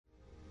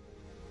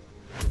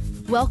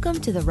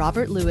Welcome to the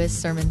Robert Lewis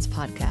Sermons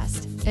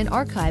Podcast, an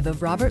archive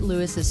of Robert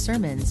Lewis's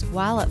sermons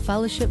while at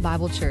Fellowship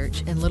Bible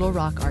Church in Little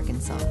Rock,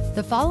 Arkansas.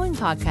 The following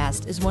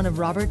podcast is one of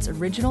Robert's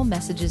original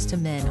messages to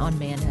men on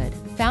manhood,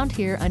 found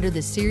here under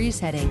the series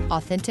heading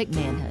Authentic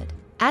Manhood.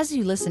 As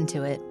you listen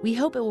to it, we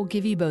hope it will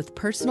give you both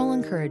personal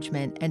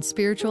encouragement and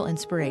spiritual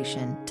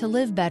inspiration to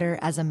live better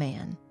as a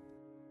man.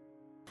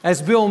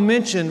 As Bill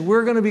mentioned,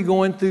 we're going to be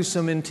going through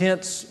some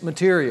intense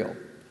material.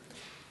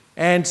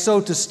 And so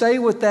to stay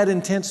with that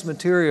intense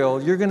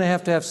material, you're going to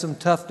have some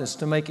toughness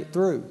to make it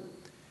through.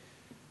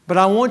 But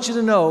I want you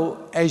to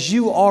know, as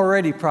you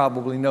already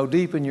probably know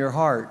deep in your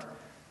heart,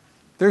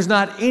 there's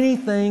not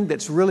anything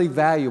that's really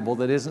valuable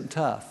that isn't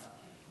tough.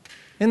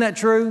 Isn't that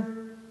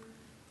true?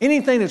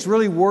 Anything that's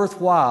really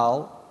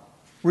worthwhile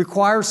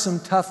requires some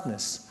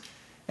toughness.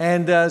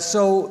 And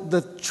so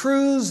the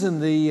truths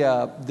and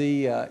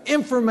the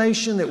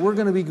information that we're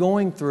going to be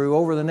going through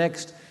over the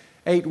next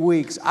 8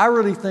 weeks, I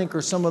really think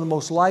are some of the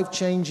most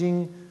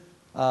life-changing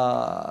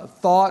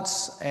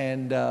thoughts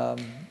and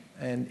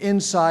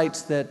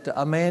insights that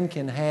a man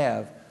can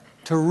have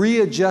to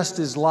readjust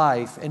his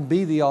life and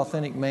be the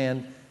authentic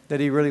man that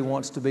he really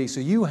wants to be. So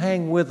you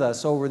hang with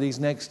us over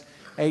these next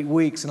 8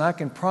 weeks, and I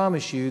can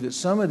promise you that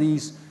some of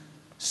these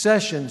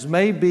sessions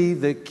may be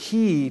the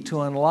key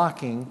to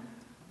unlocking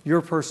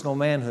your personal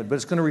manhood. But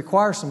it's going to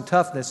require some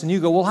toughness. And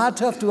you go, well, how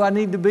tough do I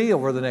need to be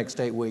over the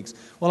next 8 weeks?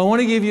 Well, I want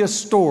to give you a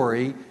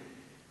story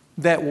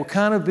that will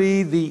kind of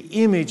be the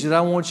image that I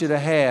want you to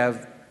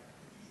have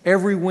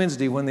every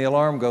Wednesday when the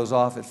alarm goes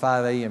off at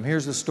 5 a.m.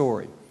 Here's the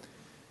story.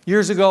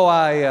 Years ago,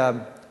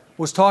 I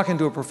was talking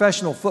to a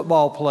professional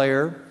football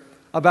player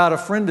about a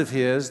friend of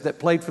his that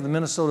played for the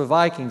Minnesota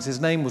Vikings.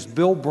 His name was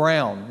Bill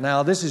Brown.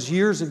 Now, this is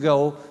years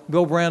ago.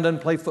 Bill Brown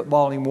doesn't play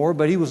football anymore,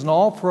 but he was an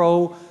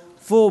all-pro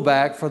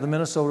fullback for the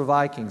Minnesota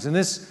Vikings. And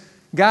this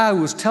guy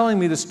who was telling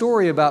me the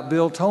story about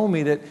Bill told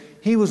me that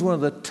he was one of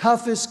the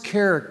toughest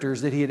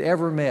characters that he had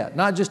ever met,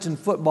 not just in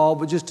football,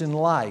 but just in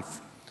life.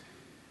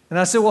 And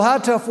I said, well, how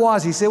tough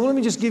was he? He said, well, let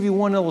me just give you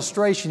one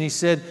illustration. He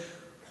said,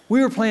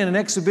 we were playing an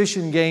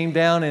exhibition game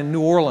down in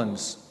New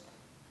Orleans,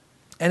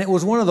 and it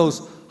was one of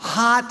those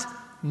hot,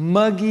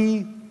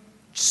 muggy,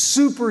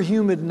 super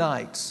humid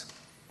nights.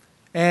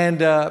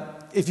 And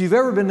if you've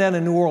ever been down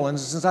in New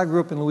Orleans, since I grew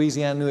up in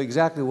Louisiana, I knew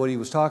exactly what he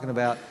was talking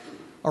about.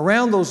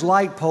 Around those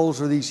light poles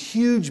are these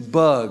huge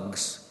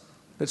bugs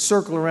that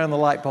circle around the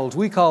light poles.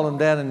 We call them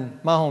down in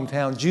my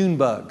hometown June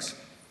bugs.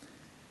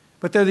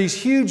 But they're these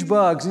huge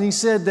bugs. And he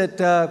said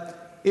that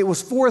it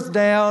was fourth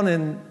down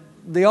and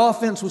the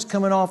offense was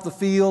coming off the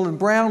field and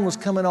Brown was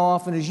coming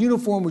off and his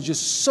uniform was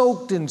just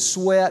soaked in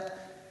sweat.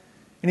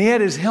 And he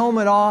had his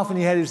helmet off and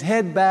he had his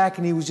head back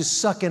and he was just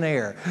sucking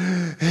air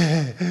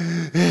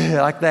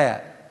like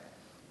that.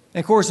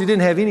 And of course, he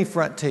didn't have any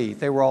front teeth.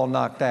 They were all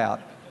knocked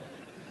out.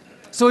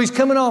 So he's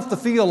coming off the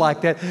field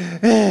like that,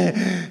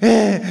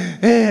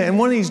 and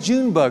one of these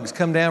June bugs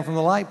come down from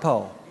the light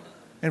pole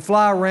and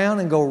fly around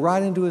and go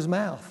right into his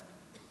mouth.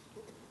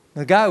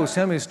 The guy who was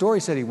telling me the story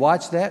said he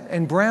watched that,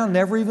 and Brown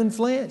never even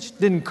flinched,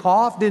 didn't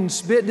cough, didn't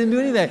spit, didn't do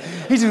anything.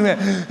 He just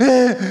went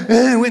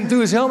and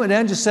threw his helmet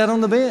down and just sat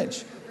on the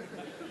bench.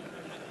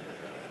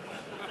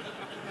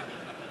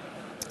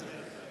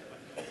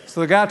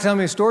 So the guy telling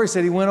me the story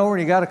said he went over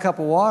and he got a cup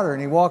of water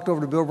and he walked over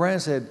to Bill Brown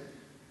and said,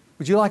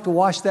 would you like to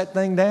wash that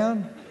thing down?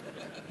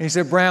 And he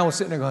said, Brown was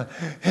sitting there going,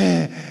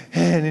 and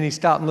then he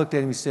stopped and looked at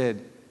him and he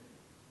said,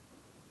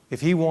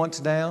 if he wants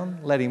down,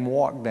 let him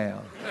walk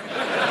down.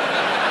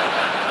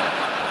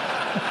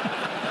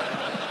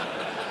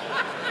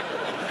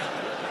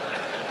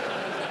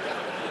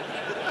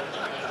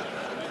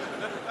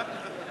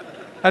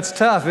 That's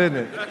tough, isn't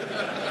it?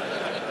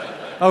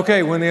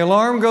 Okay, when the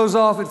alarm goes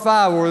off at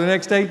 5 over the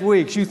next 8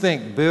 weeks, you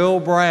think, Bill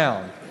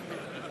Brown.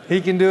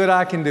 He can do it,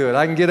 I can do it.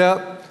 I can get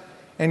up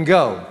and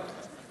go.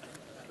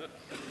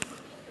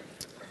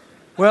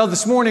 Well,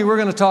 this morning we're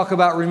going to talk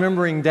about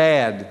remembering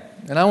Dad.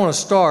 And I want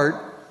to start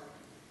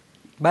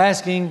by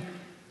asking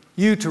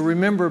you to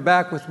remember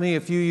back with me a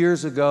few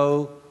years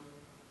ago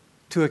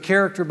to a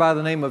character by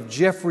the name of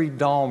Jeffrey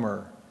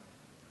Dahmer.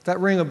 Does that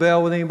ring a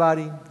bell with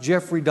anybody?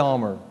 Jeffrey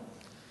Dahmer.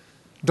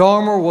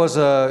 Dahmer was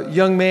a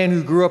young man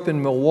who grew up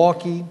in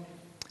Milwaukee,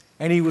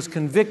 and he was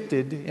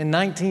convicted in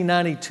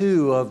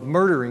 1992 of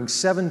murdering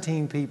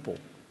 17 people.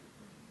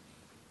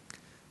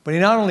 But he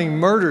not only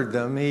murdered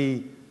them,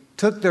 he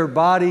took their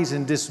bodies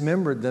and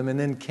dismembered them and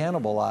then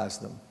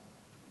cannibalized them.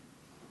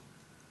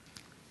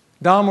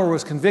 Dahmer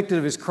was convicted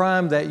of his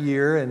crime that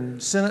year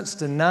and sentenced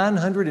to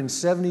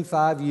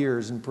 975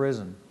 years in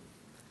prison.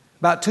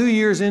 About 2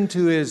 years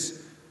into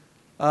his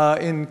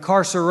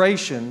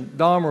incarceration,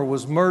 Dahmer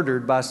was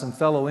murdered by some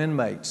fellow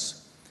inmates.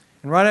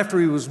 And right after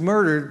he was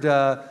murdered,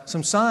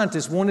 some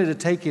scientists wanted to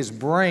take his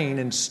brain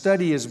and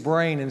study his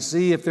brain and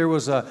see if there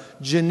was a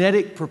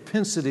genetic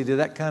propensity to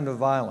that kind of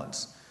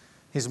violence.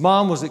 His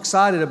mom was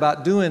excited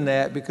about doing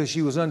that because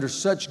she was under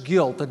such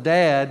guilt. The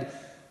dad,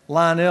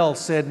 Lionel,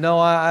 said, no,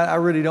 I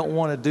really don't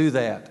want to do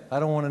that.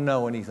 I don't want to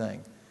know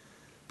anything.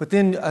 But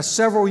then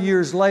several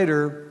years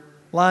later,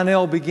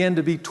 Lionel began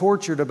to be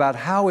tortured about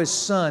how his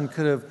son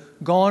could have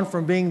gone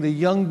from being the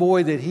young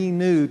boy that he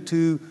knew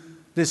to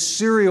this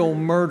serial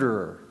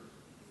murderer.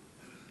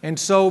 And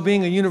so,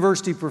 being a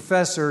university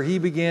professor, he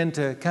began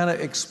to kind of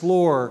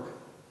explore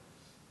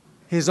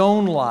his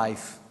own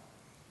life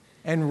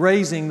and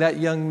raising that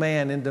young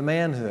man into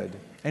manhood.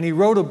 And he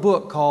wrote a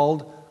book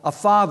called A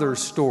Father's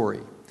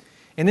Story.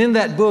 And in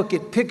that book,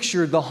 it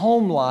pictured the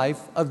home life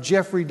of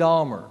Jeffrey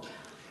Dahmer.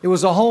 It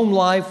was a home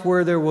life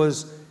where there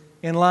was,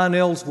 in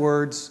Lionel's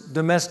words,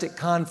 domestic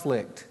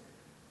conflict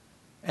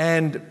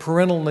and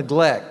parental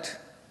neglect.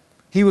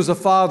 He was a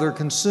father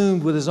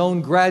consumed with his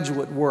own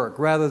graduate work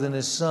rather than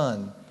his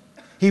son.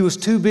 He was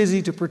too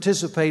busy to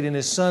participate in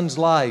his son's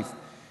life,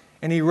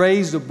 and he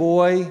raised a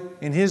boy,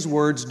 in his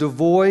words,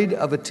 devoid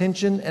of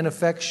attention and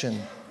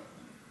affection.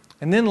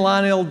 And then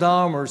Lionel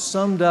Dahmer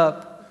summed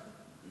up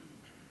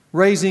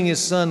raising his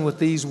son with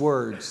these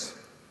words,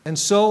 "And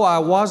so I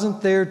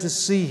wasn't there to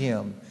see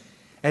him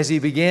as he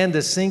began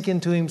to sink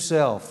into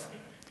himself.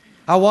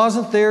 I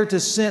wasn't there to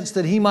sense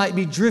that he might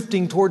be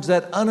drifting towards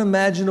that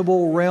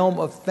unimaginable realm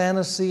of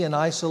fantasy and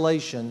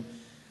isolation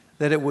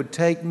that it would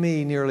take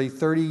me nearly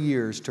 30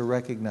 years to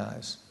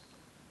recognize."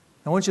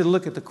 I want you to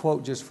look at the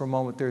quote just for a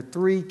moment. There are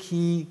three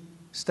key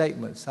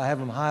statements. I have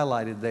them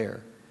highlighted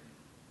there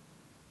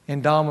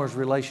in Dahmer's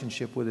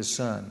relationship with his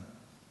son.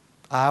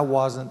 I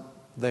wasn't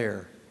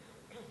there.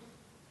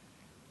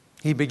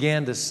 He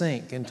began to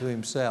sink into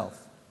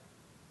himself.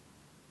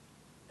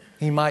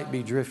 He might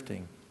be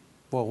drifting.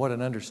 Boy, what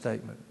an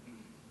understatement.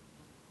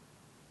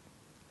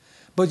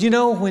 But you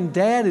know, when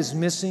dad is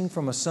missing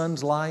from a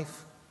son's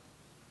life,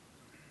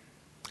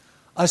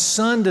 a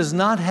son does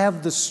not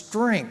have the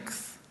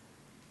strength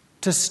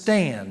to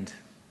stand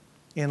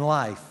in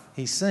life.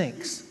 He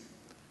sinks.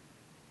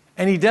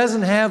 And he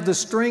doesn't have the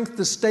strength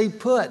to stay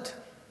put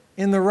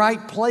in the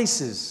right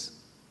places.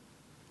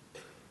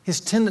 His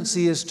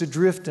tendency is to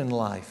drift in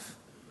life,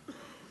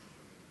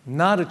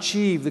 not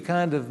achieve the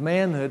kind of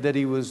manhood that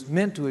he was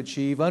meant to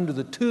achieve under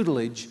the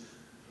tutelage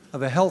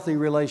of a healthy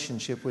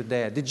relationship with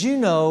dad. Did you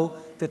know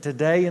that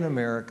today in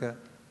America,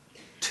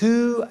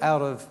 2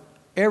 out of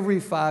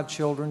every 5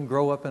 children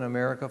grow up in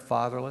America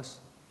fatherless?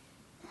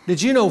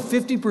 Did you know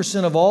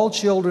 50% of all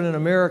children in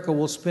America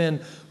will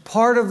spend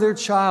part of their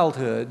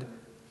childhood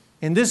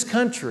in this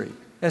country,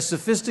 as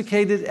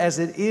sophisticated as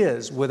it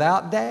is,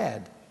 without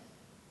dad?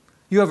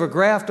 You have a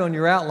graph on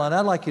your outline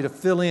I'd like you to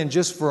fill in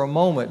just for a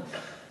moment.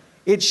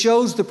 It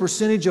shows the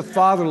percentage of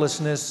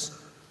fatherlessness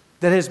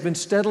that has been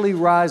steadily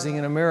rising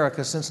in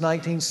America since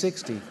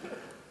 1960.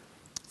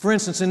 For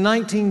instance, in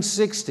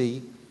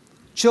 1960,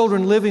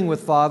 children living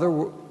with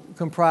father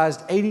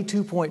comprised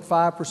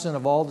 82.5%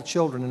 of all the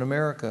children in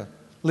America.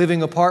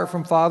 Living apart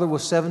from father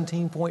was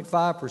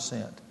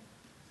 17.5%.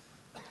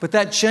 But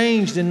that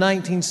changed in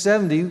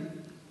 1970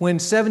 when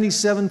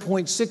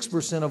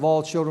 77.6% of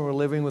all children were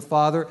living with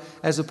father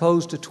as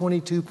opposed to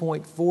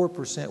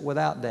 22.4%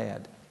 without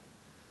dad.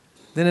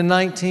 Then in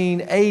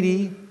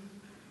 1980,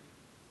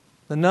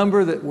 the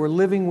number that were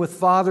living with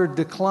father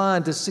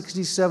declined to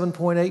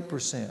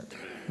 67.8%.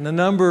 And the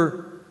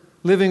number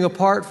living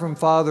apart from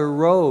father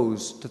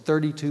rose to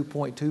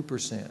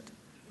 32.2%.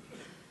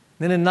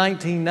 Then in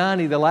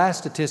 1990, the last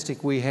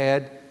statistic we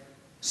had,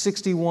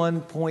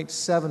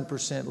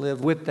 61.7%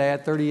 lived with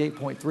dad,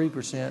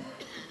 38.3%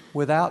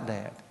 without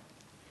dad.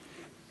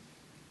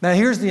 Now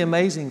here's the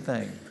amazing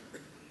thing.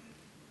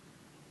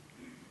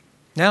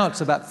 Now it's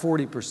about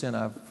 40%,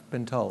 I've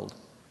been told.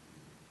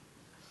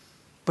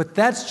 But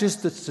that's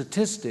just the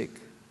statistic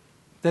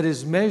that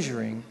is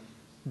measuring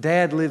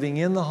dad living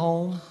in the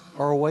home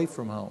or away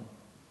from home.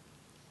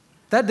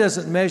 That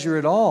doesn't measure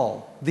at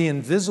all the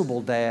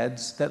invisible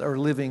dads that are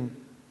living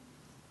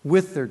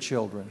with their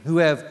children, who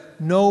have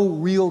no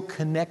real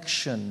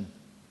connection,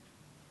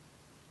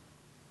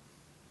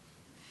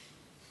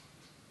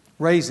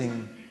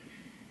 raising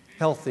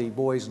healthy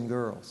boys and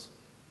girls.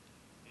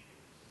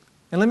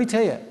 And let me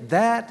tell you,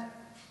 that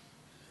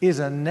is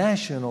a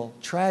national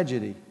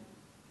tragedy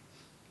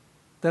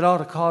that ought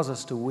to cause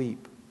us to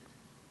weep.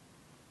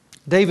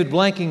 David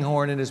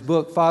Blankenhorn, in his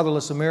book,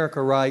 Fatherless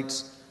America,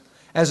 writes,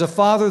 "As a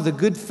father, the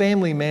good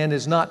family man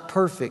is not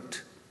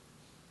perfect,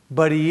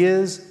 but he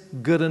is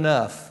good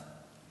enough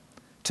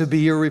to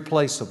be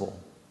irreplaceable.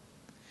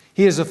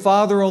 He is a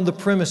father on the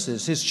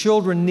premises. His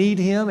children need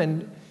him,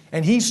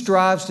 and he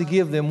strives to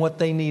give them what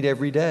they need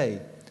every day.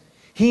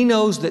 He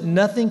knows that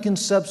nothing can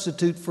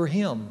substitute for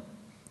him.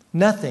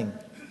 Nothing.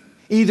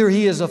 Either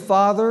he is a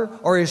father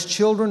or his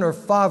children are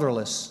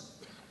fatherless.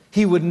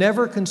 He would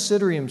never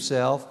consider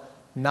himself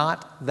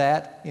not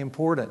that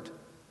important."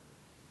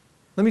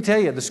 Let me tell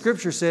you, the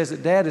Scripture says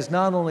that dad is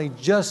not only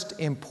just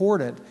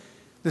important,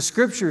 the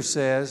Scripture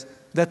says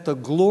that the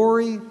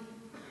glory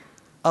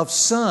of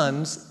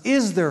sons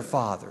is their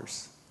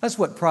fathers. That's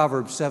what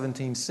Proverbs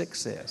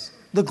 17:6 says.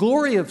 The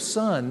glory of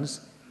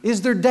sons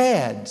is their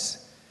dads.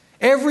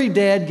 Every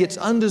dad gets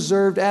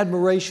undeserved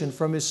admiration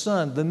from his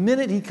son the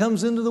minute he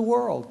comes into the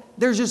world.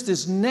 There's just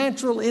this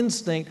natural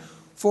instinct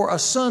for a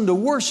son to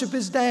worship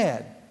his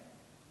dad.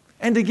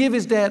 and to give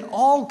his dad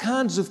all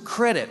kinds of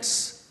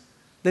credits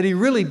that he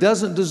really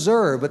doesn't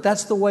deserve, but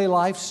that's the way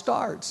life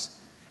starts.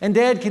 And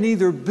dad can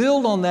either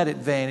build on that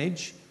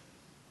advantage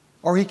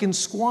or he can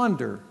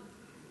squander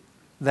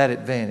that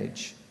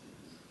advantage.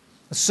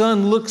 A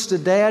son looks to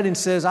dad and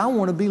says, I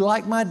want to be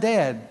like my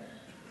dad.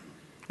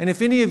 And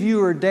if any of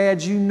you are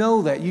dads, you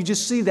know that. You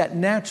just see that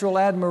natural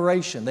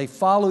admiration. They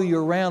follow you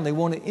around. They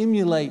want to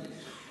emulate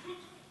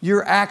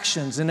your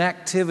actions and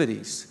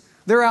activities.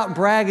 They're out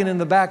bragging in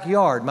the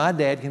backyard. My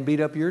dad can beat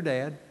up your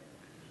dad.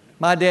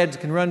 My dad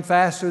can run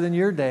faster than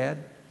your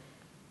dad.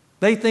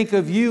 They think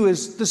of you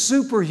as the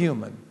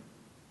superhuman.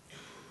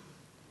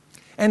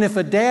 And if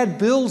a dad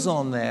builds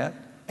on that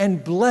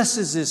and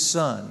blesses his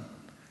son,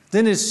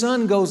 then his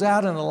son goes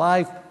out in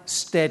life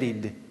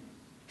steadied.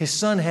 His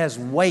son has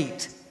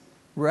weight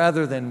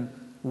rather than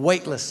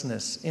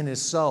weightlessness in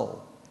his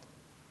soul.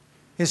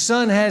 His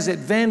son has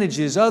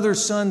advantages other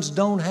sons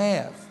don't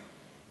have.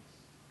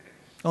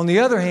 On the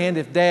other hand,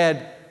 if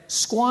dad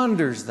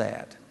squanders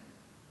that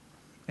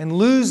and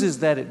loses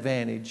that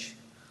advantage,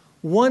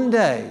 one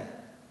day,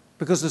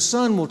 because the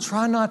son will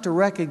try not to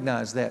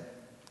recognize that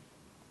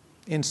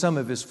in some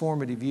of his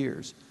formative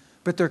years,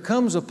 but there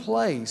comes a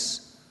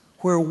place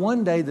where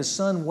one day the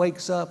son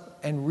wakes up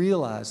and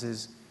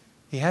realizes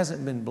he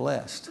hasn't been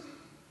blessed.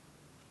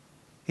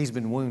 He's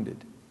been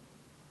wounded.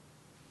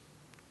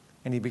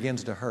 And he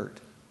begins to hurt.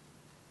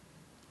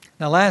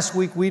 Now, last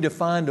week we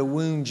defined a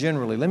wound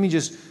generally. Let me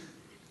just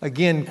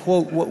again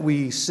quote what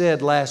we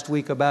said last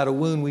week about a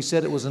wound. We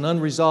said it was an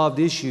unresolved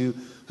issue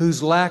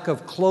whose lack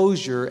of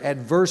closure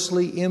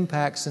adversely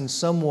impacts in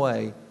some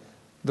way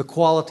the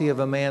quality of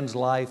a man's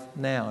life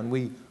now. And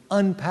we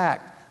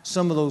unpacked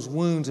some of those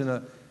wounds in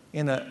a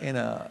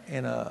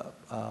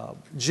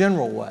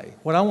general way.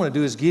 What I want to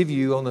do is give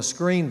you on the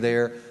screen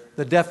there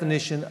the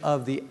definition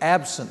of the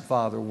absent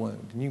father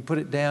wound. And you can put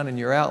it down in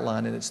your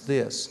outline, and it's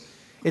this.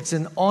 It's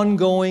an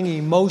ongoing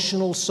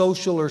emotional,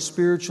 social, or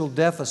spiritual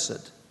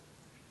deficit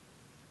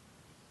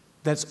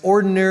that's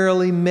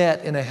ordinarily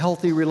met in a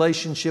healthy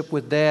relationship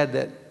with dad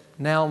that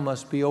now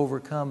must be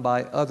overcome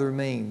by other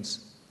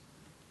means.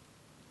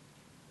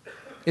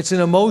 It's an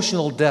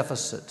emotional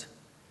deficit.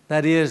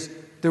 That is,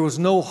 there was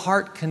no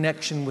heart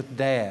connection with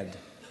dad.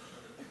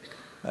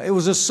 It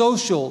was a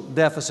social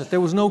deficit.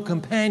 There was no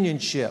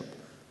companionship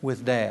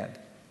with dad.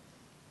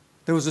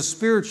 There was a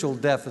spiritual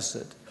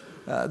deficit.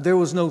 There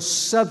was no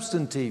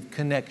substantive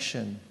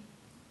connection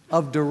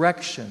of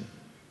direction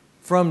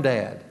from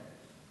dad.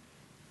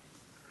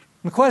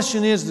 The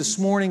question is this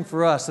morning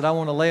for us that I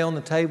want to lay on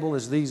the table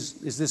is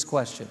this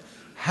question.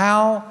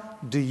 How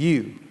do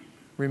you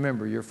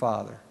remember your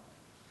father?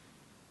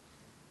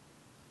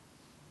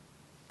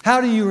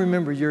 How do you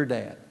remember your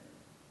dad?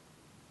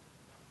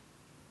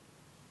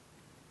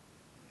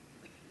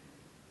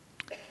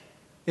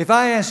 If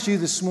I asked you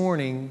this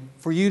morning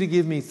for you to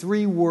give me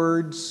 3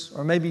 words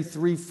or maybe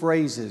 3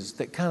 phrases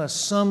that kind of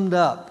summed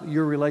up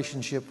your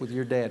relationship with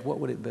your dad, what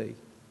would it be?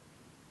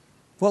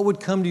 What would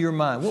come to your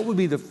mind? What would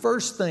be the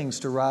first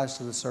things to rise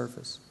to the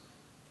surface?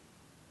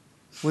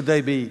 Would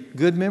they be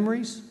good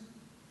memories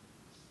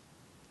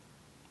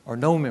or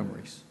no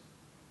memories?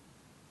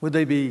 Would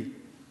they be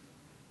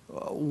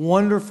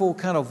wonderful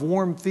kind of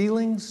warm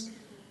feelings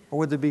or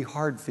would they be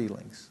hard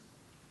feelings?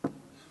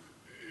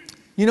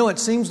 You know, it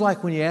seems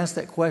like when you ask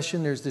that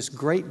question, there's this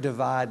great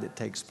divide that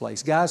takes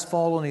place. Guys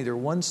fall on either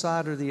one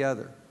side or the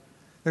other.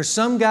 There's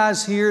some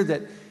guys here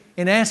that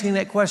in asking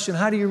that question,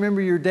 how do you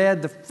remember your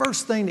dad? The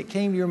first thing that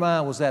came to your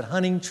mind was that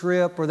hunting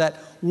trip or that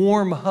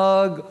warm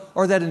hug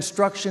or that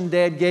instruction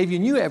dad gave you.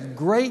 And you have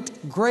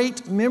great,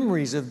 great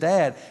memories of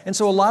dad. And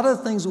so a lot of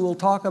the things that we'll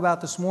talk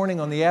about this morning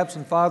on the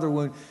absent father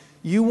wound,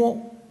 you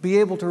won't be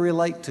able to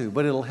relate to,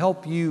 but it'll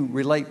help you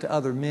relate to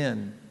other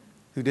men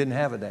who didn't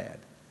have a dad.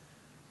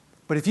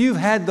 But if you've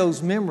had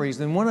those memories,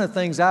 then one of the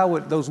things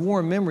those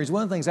warm memories,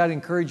 one of the things I'd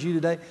encourage you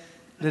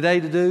today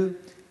to do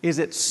is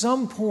at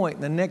some point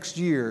in the next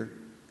year,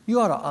 you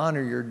ought to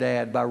honor your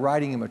dad by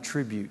writing him a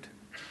tribute.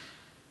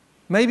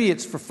 Maybe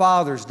it's for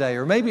Father's Day,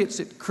 or maybe it's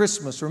at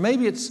Christmas, or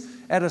maybe it's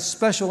at a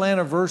special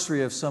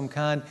anniversary of some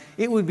kind.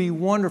 It would be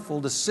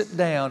wonderful to sit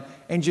down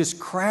and just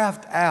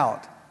craft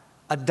out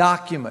a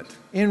document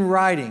in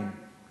writing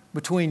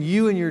between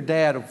you and your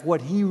dad of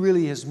what he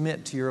really has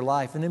meant to your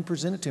life, and then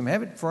present it to him.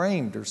 Have it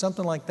framed or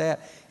something like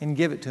that and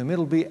give it to him.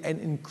 It'll be an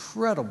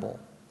incredible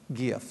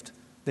gift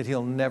that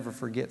he'll never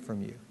forget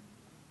from you.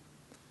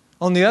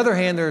 On the other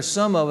hand, there are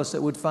some of us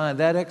that would find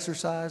that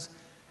exercise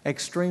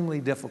extremely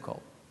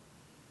difficult.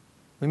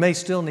 We may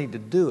still need to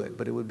do it,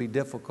 but it would be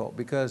difficult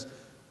because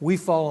we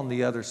fall on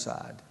the other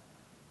side.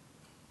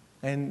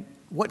 And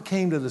what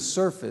came to the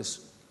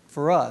surface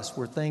for us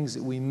were things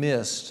that we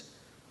missed,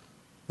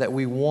 that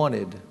we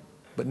wanted,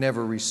 but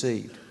never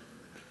received.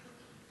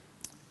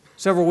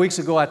 Several weeks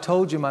ago, I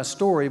told you my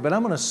story, but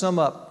I'm going to sum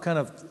up kind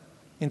of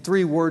in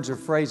 3 words or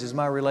phrases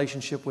my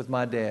relationship with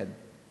my dad.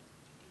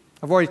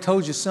 I've already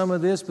told you some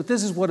of this, but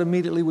this is what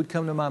immediately would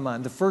come to my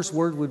mind. The first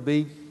word would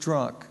be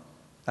drunk.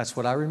 That's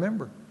what I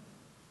remember.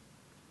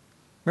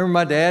 Remember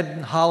my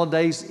dad,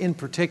 holidays in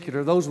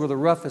particular, those were the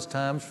roughest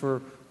times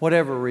for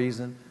whatever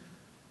reason.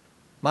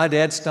 My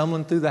dad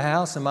stumbling through the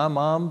house and my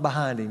mom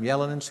behind him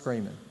yelling and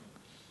screaming.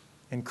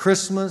 And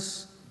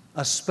Christmas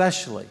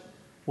especially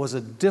was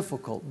a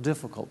difficult,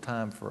 difficult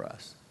time for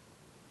us.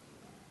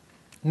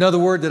 Another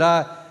word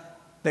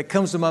that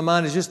comes to my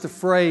mind is just the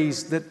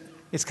phrase that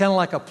it's kind of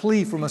like a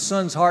plea from a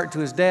son's heart to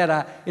his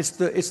dad. It's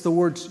the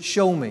words,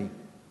 show me.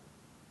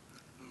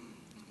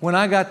 When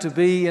I got to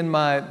be in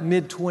my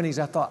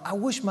mid-20s, I thought, I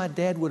wish my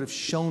dad would have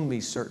shown me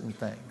certain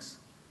things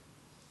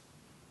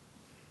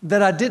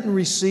that I didn't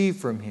receive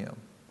from him.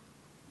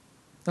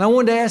 And I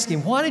wanted to ask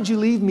him, why did you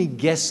leave me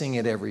guessing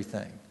at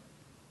everything?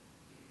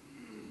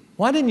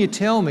 Why didn't you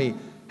tell me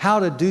how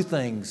to do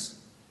things?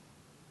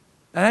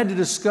 I had to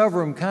discover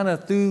them kind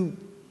of through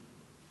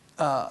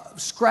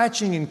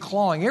scratching and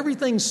clawing.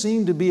 Everything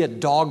seemed to be a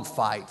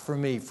dogfight for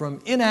me, from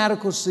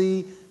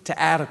inadequacy to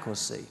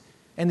adequacy.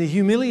 And the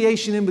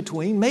humiliation in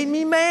between made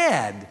me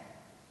mad.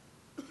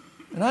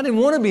 And I didn't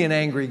want to be an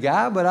angry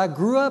guy, but I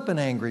grew up an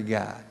angry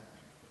guy.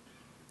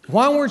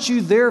 Why weren't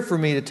you there for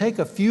me to take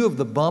a few of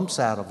the bumps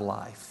out of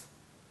life?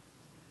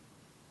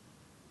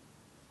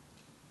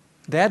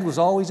 Dad was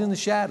always in the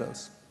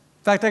shadows.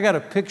 In fact, I got a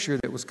picture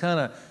that was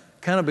kind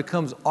of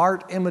becomes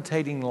art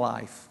imitating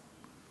life.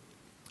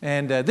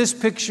 And this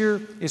picture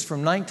is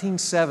from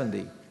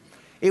 1970.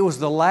 It was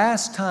the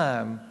last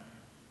time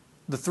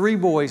the three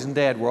boys and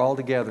Dad were all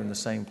together in the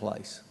same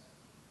place.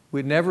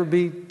 We'd never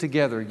be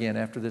together again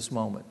after this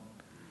moment.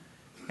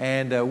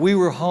 And we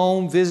were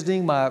home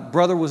visiting. My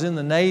brother was in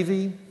the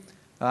Navy.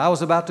 I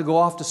was about to go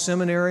off to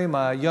seminary.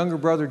 My younger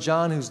brother,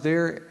 John, who's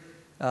there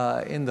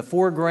in the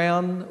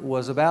foreground,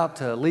 was about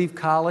to leave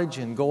college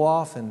and go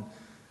off and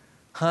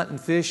hunt and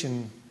fish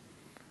and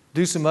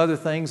do some other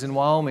things in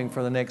Wyoming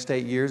for the next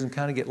 8 years and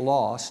kind of get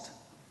lost.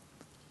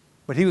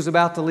 But he was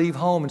about to leave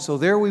home, and so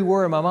there we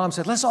were, and my mom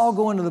said, let's all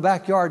go into the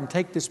backyard and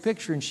take this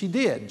picture, and she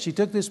did. She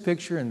took this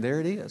picture, and there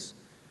it is.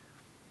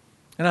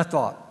 And I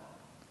thought,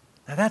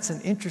 now that's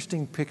an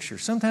interesting picture.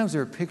 Sometimes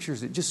there are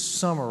pictures that just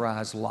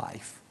summarize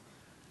life.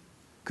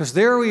 Because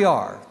there we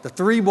are, the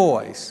three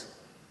boys,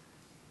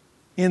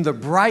 in the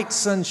bright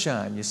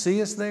sunshine. You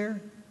see us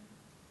there?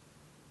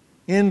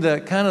 In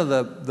the kind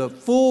of the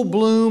full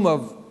bloom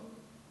of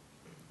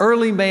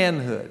early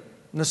manhood.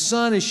 And the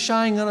sun is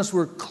shining on us.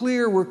 We're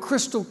clear. We're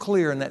crystal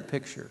clear in that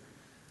picture.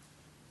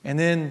 And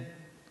then,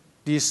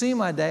 do you see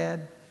my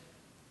dad?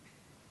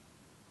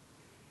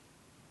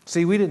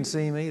 See, we didn't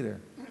see him either.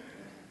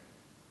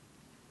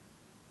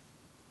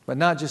 But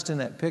not just in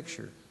that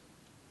picture.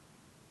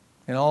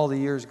 In all the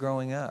years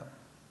growing up,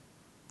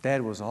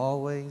 Dad was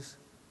always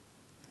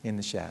in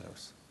the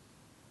shadows.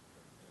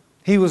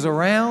 He was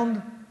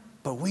around,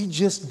 but we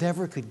just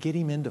never could get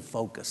him into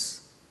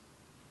focus.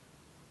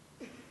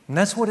 And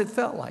that's what it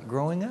felt like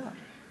growing up.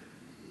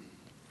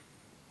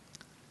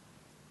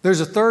 There's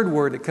a third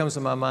word that comes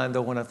to my mind,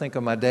 though, when I think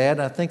of my dad.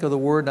 I think of the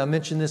word, and I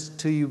mentioned this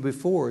to you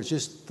before, it's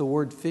just the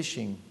word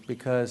fishing,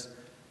 because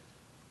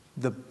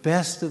the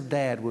best of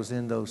Dad was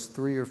in those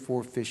 3 or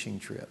 4 fishing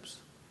trips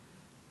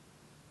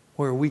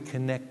where we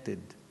connected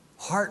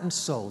heart and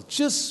soul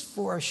just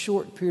for a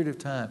short period of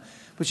time.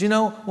 But you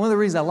know, one of the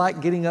reasons I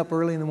like getting up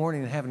early in the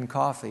morning and having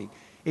coffee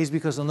is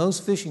because on those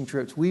fishing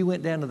trips, we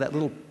went down to that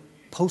little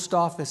post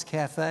office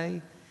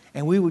cafe,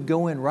 and we would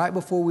go in right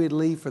before we'd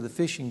leave for the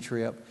fishing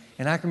trip.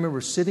 And I can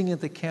remember sitting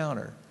at the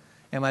counter,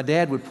 and my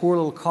dad would pour a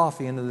little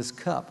coffee into this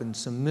cup and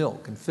some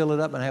milk and fill it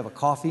up and have a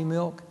coffee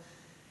milk.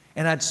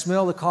 And I'd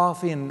smell the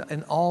coffee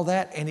and all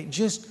that, and it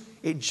just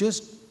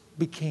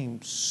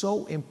became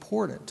so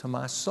important to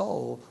my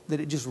soul that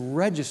it just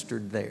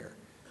registered there.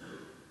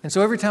 And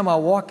so every time I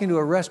walk into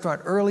a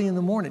restaurant early in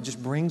the morning, it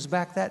just brings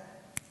back that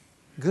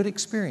good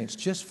experience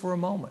just for a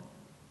moment.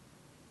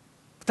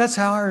 But that's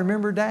how I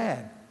remember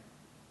Dad.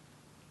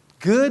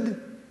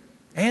 Good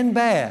and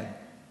bad.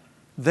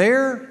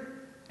 There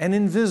and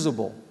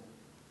invisible.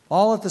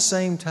 All at the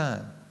same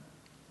time.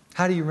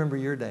 How do you remember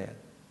your dad?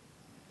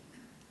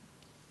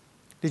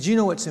 Did you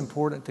know it's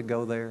important to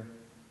go there?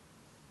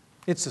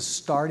 It's a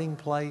starting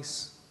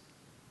place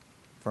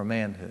for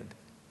manhood,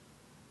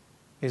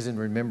 is in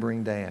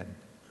remembering Dad.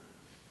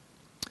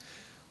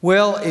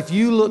 Well, if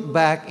you look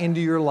back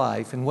into your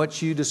life and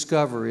what you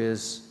discover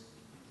is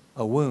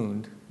a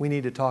wound, we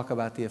need to talk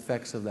about the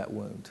effects of that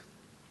wound.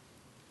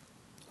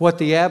 What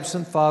the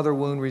absent father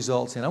wound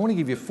results in. I want to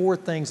give you 4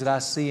 things that I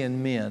see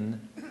in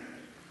men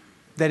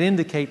that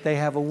indicate they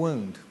have a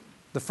wound.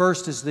 The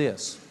first is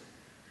this: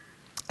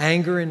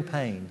 anger and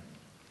pain.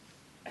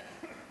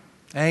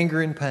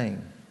 Anger and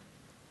pain.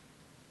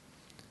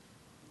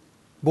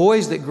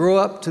 Boys that grow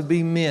up to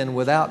be men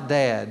without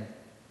dad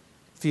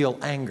feel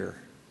anger,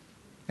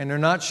 and they're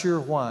not sure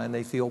why, and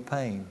they feel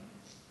pain.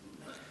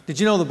 Did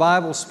you know the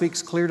Bible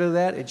speaks clear to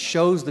that? It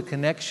shows the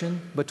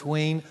connection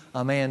between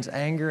a man's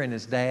anger and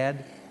his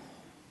dad.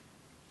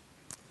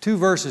 2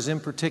 verses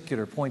in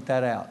particular point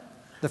that out.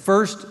 The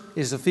first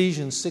is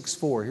Ephesians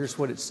 6:4. Here's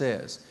what it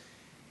says.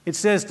 It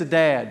says to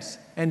dads,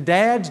 "And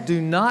dads, do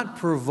not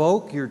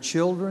provoke your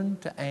children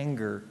to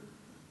anger,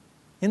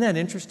 Isn't that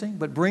interesting?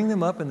 But bring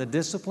them up in the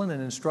discipline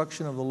and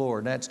instruction of the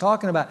Lord. Now, it's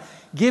talking about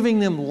giving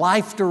them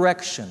life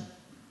direction,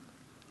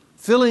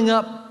 filling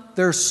up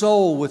their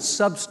soul with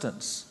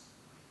substance.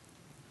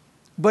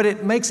 But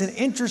it makes an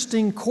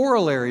interesting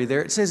corollary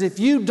there. It says if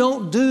you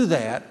don't do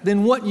that,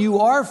 then what you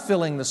are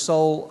filling the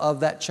soul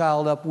of that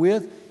child up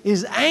with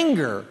is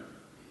anger.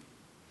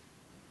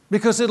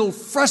 Because it'll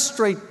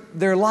frustrate,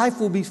 their life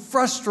will be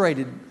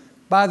frustrated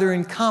by their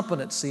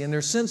incompetency and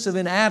their sense of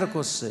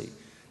inadequacy,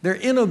 their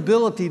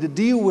inability to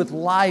deal with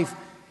life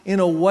in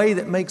a way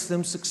that makes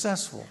them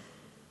successful.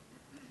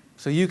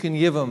 So you can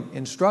give them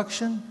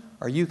instruction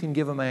or you can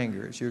give them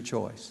anger. It's your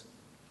choice.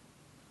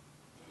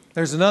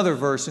 There's another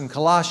verse in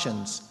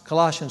Colossians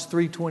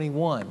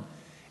 3:21,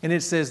 and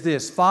it says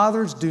this,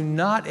 fathers, do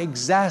not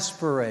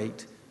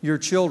exasperate your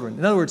children.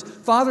 In other words,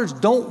 fathers,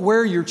 don't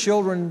wear your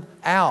children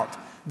out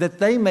that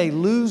they may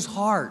lose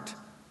heart.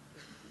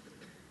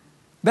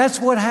 That's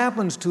what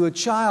happens to a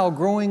child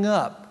growing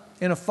up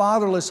in a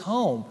fatherless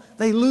home.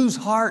 They lose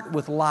heart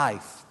with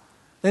life.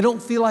 They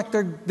don't feel like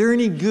they're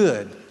any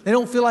good. They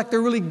don't feel like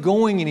they're really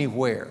going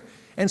anywhere.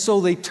 And so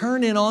they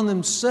turn in on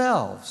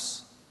themselves.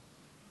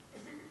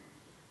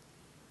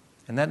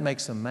 And that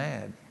makes them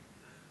mad.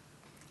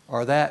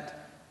 Or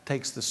that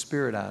takes the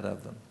spirit out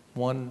of them.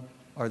 One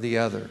or the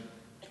other.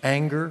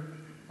 Anger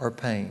or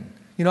pain.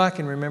 You know, I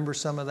can remember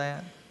some of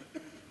that.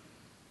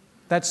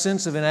 That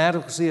sense of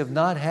inadequacy of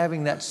not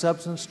having that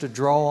substance to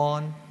draw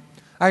on.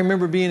 I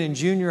remember being in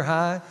junior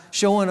high,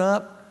 showing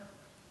up,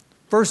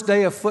 first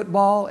day of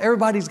football,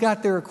 everybody's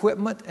got their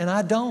equipment and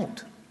I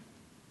don't.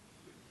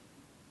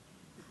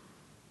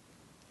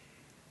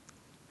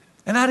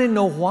 And I didn't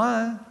know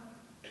why.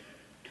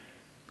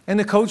 And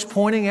the coach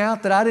pointing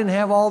out that I didn't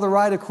have all the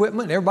right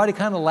equipment, and everybody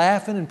kind of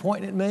laughing and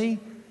pointing at me.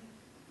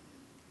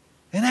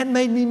 And that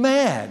made me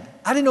mad.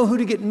 I didn't know who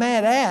to get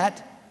mad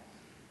at.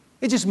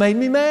 It just made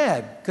me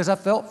mad because I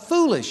felt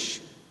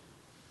foolish.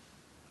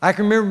 I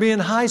can remember being in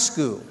high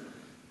school,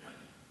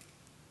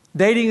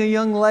 dating a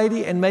young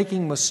lady and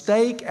making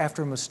mistake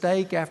after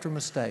mistake after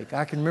mistake.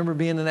 I can remember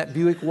being in that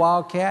Buick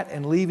Wildcat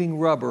and leaving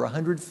rubber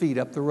 100 feet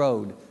up the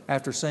road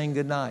after saying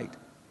goodnight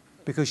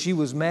because she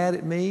was mad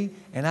at me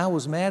and I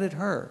was mad at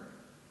her.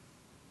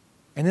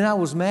 And then I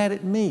was mad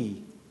at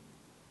me.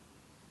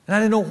 And I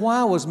didn't know why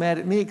I was mad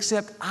at me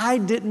except I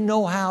didn't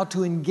know how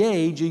to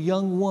engage a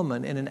young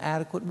woman in an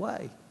adequate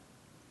way.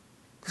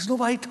 Because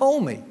nobody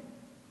told me.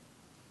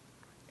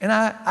 And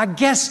I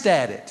guessed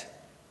at it.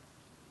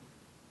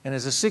 And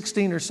as a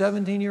 16 or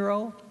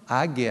 17-year-old,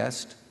 I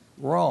guessed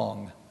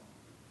wrong.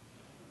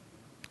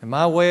 And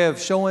my way of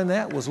showing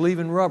that was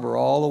leaving rubber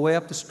all the way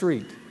up the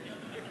street.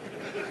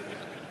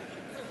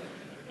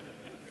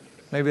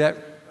 Maybe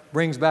that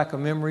brings back a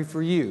memory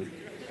for you.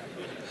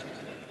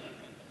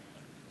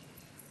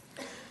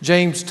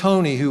 James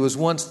Toney, who was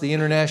once the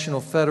International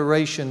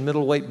Federation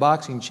middleweight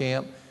boxing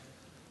champ,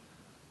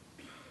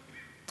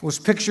 was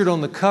pictured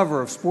on the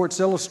cover of Sports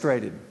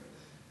Illustrated.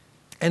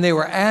 And they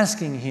were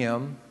asking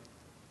him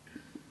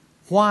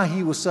why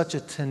he was such a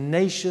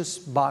tenacious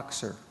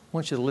boxer. I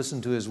want you to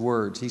listen to his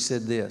words. He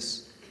said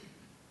this,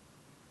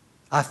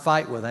 I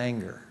fight with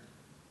anger.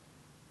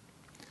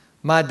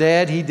 My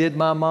dad, he did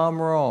my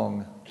mom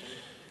wrong.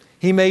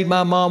 He made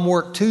my mom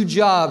work 2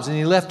 jobs and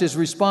he left his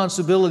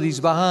responsibilities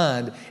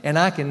behind, and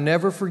I can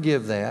never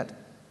forgive that.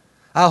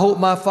 I hope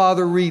my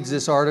father reads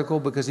this article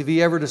because if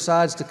he ever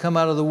decides to come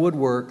out of the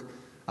woodwork,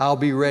 I'll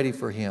be ready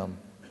for him.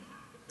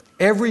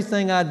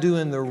 Everything I do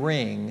in the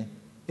ring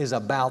is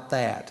about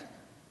that.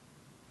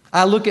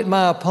 I look at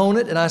my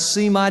opponent and I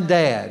see my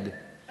dad,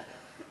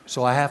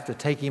 so I have to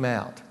take him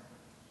out.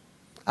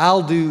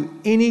 I'll do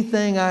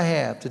anything I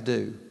have to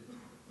do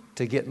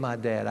to get my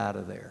dad out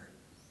of there.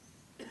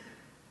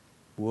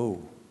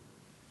 Whoa.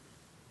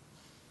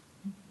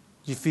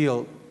 You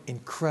feel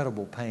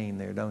incredible pain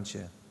there, don't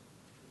you?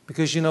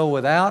 Because you know,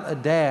 without a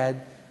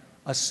dad,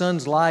 a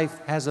son's life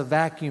has a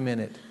vacuum in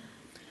it.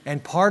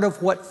 And part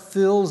of what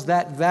fills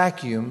that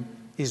vacuum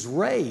is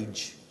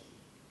rage.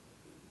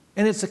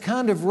 And it's a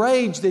kind of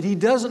rage that he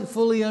doesn't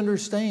fully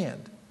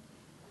understand.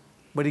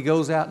 But he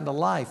goes out into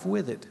life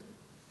with it.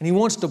 And he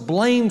wants to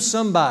blame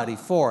somebody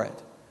for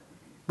it.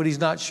 But he's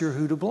not sure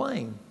who to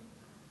blame.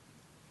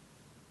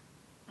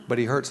 But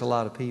he hurts a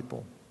lot of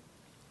people.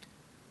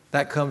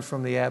 That comes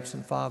from the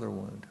absent father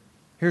wound.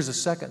 Here's a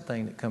second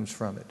thing that comes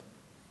from it.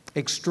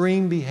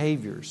 Extreme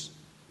behaviors.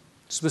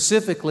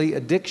 Specifically,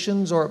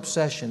 addictions or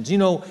obsessions. You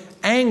know,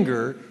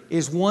 anger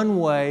is one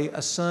way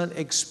a son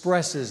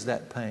expresses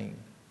that pain.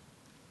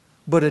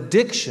 But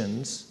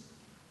addictions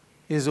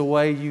is a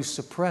way you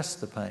suppress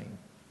the pain.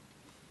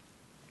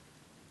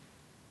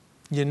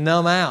 You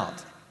numb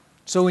out.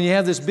 So when you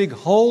have this big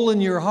hole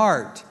in your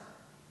heart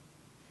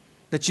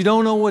that you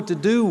don't know what to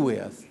do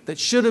with, that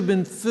should have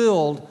been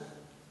filled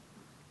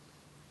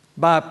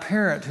by a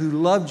parent who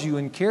loved you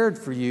and cared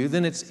for you,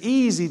 then it's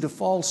easy to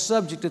fall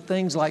subject to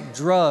things like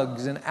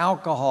drugs and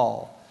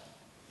alcohol.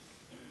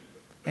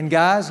 And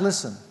guys,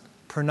 listen,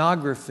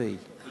 pornography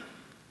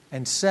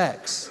and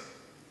sex.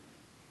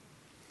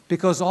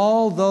 Because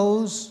all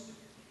those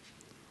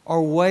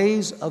are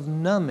ways of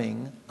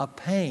numbing a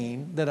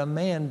pain that a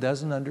man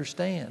doesn't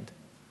understand.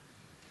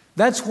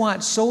 That's why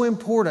it's so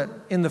important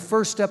in the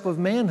first step of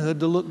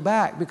manhood to look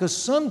back, because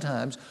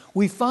sometimes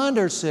we find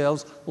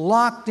ourselves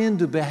locked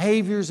into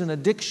behaviors and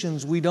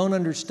addictions we don't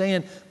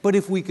understand. But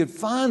if we could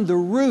find the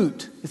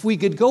root, if we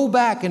could go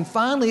back and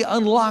finally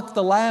unlock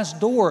the last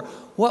door,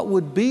 what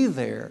would be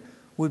there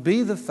would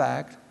be the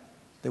fact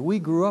that we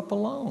grew up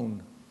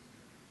alone.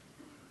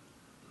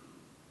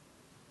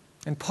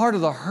 And part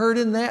of the hurt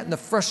in that and the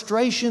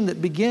frustration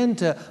that began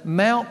to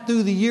mount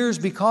through the years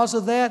because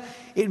of that,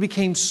 it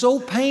became so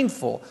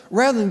painful.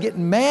 Rather than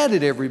getting mad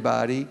at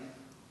everybody,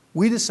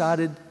 we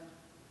decided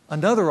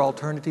another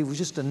alternative was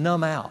just to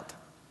numb out.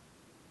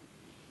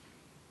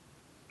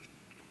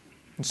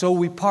 And so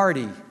we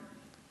party.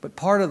 But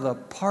part of the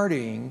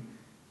partying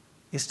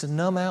is to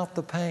numb out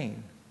the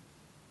pain.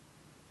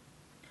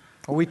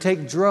 Or we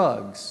take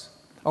drugs.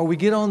 Or we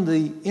get on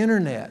the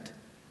internet.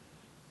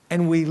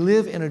 And we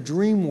live in a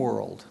dream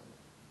world,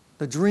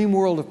 the dream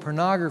world of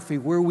pornography,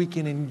 where we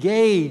can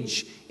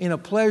engage in a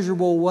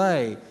pleasurable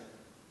way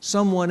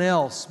someone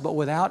else, but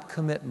without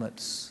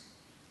commitments,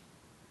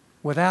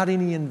 without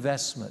any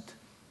investment.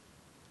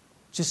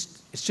 It's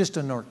just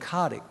a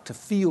narcotic to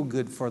feel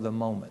good for the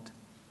moment.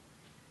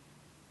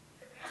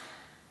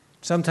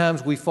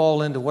 Sometimes we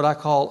fall into what I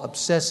call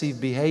obsessive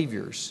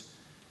behaviors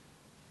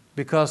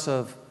because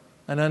of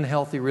an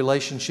unhealthy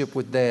relationship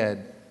with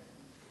Dad.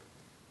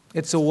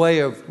 It's a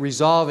way of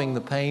resolving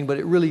the pain, but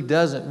it really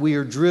doesn't. We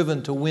are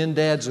driven to win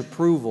Dad's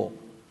approval.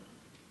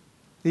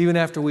 Even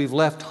after we've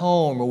left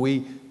home, or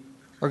we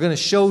are going to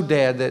show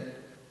Dad that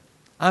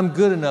I'm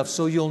good enough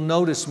so you'll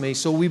notice me.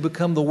 So we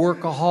become the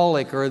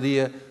workaholic,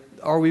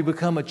 or we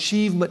become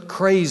achievement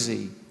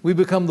crazy. We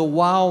become the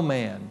wow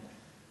man.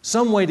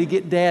 Some way to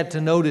get Dad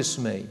to notice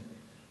me,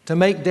 to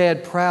make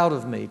Dad proud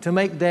of me, to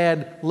make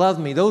Dad love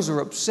me. Those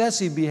are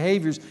obsessive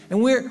behaviors. And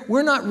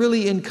we're not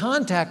really in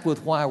contact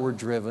with why we're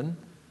driven.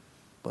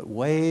 But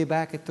way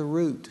back at the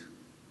root,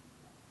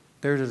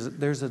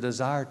 there's a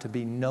desire to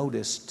be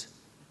noticed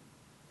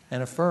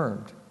and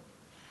affirmed,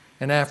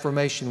 an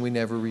affirmation we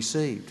never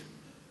received.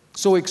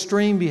 So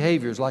extreme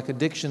behaviors like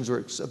addictions or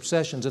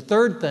obsessions. A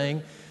third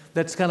thing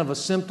that's kind of a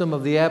symptom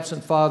of the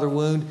absent father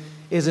wound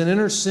is an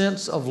inner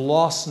sense of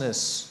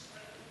lostness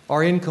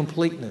or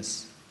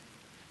incompleteness.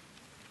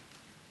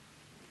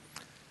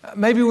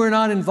 Maybe we're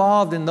not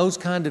involved in those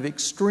kind of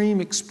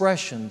extreme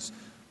expressions,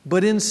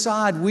 but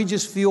inside we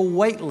just feel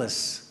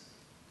weightless,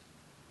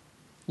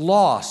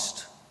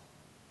 lost.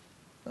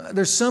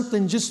 There's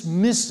something just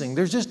missing.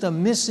 There's just a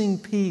missing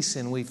piece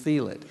and we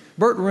feel it.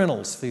 Burt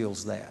Reynolds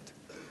feels that.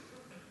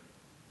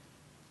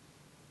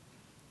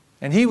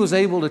 And he was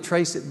able to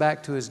trace it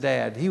back to his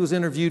dad. He was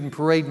interviewed in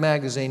Parade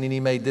magazine and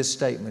he made this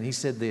statement. He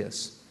said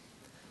this: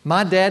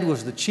 "My dad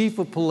was the chief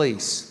of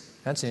police."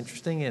 That's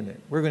interesting, isn't it?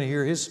 We're going to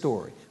hear his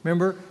story.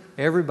 Remember,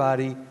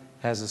 everybody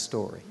has a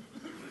story.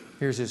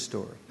 Here's his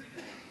story.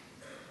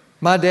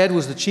 "My dad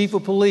was the chief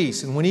of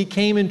police, and when he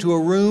came into a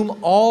room,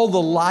 all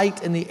the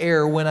light in the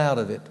air went out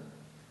of it.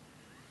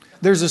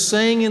 There's a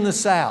saying in the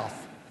South,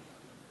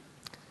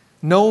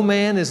 no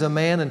man is a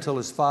man until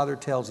his father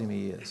tells him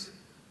he is.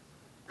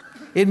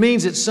 It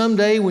means that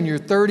someday when you're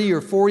 30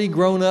 or 40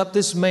 grown up,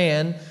 this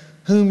man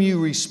whom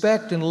you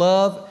respect and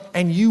love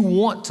and you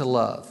want to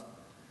love,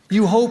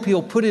 you hope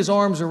he'll put his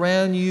arms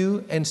around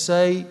you and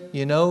say,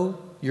 you know,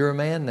 you're a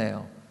man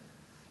now.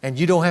 And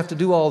you don't have to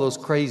do all those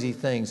crazy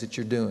things that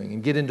you're doing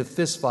and get into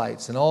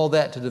fistfights and all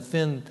that to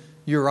defend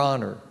your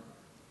honor.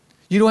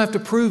 You don't have to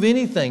prove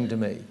anything to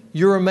me.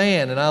 You're a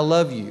man and I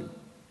love you."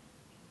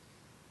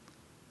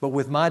 But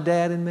with my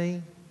dad and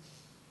me,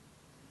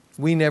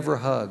 we never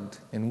hugged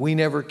and we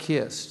never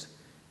kissed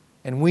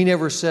and we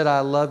never said,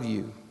 "I love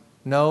you."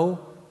 No,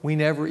 we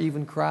never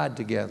even cried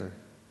together.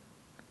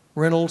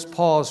 Reynolds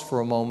paused for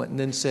a moment and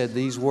then said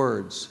these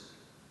words: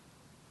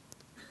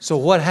 "So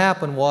what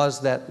happened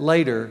was that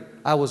later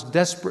I was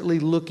desperately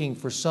looking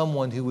for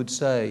someone who would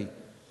say,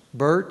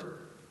 'Bert,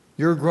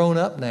 you're grown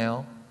up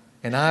now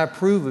and I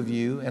approve of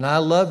you and I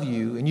love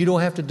you and you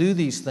don't have to do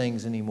these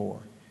things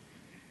anymore.'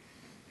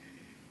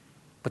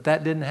 But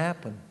that didn't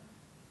happen.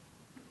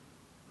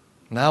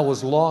 And I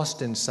was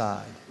lost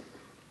inside.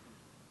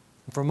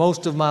 For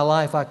most of my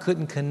life I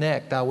couldn't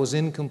connect. I was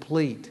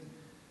incomplete.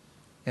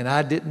 And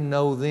I didn't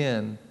know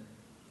then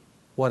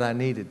what I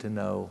needed to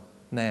know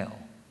now."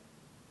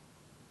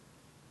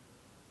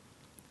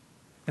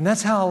 And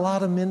that's how a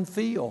lot of men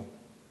feel.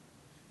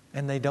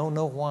 And they don't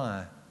know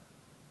why.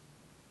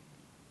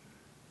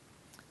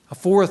 A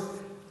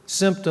fourth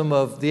symptom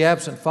of the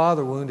absent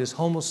father wound is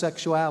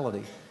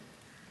homosexuality.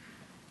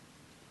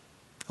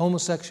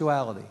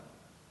 Homosexuality.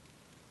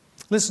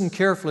 Listen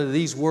carefully to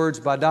these words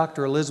by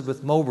Dr.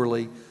 Elizabeth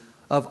Moberly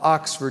of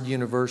Oxford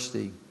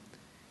University.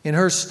 In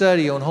her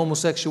study on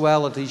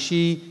homosexuality,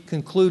 she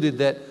concluded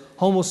that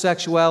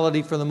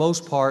homosexuality, for the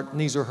most part, and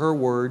these are her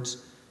words,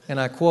 and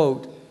I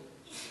quote,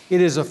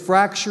 "It is a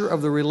fracture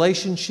of the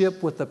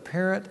relationship with the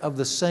parent of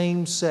the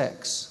same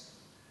sex.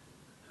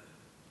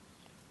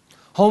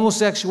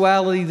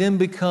 Homosexuality then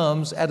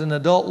becomes, at an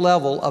adult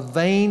level, a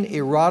vain,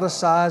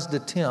 eroticized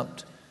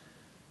attempt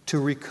to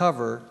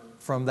recover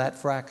from that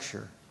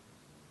fracture.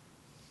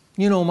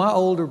 You know, my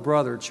older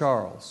brother,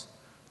 Charles,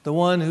 the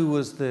one who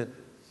was the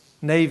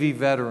Navy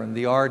veteran,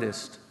 the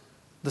artist,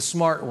 the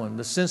smart one,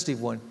 the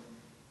sensitive one,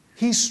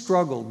 he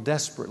struggled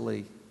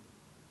desperately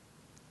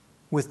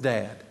with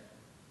Dad.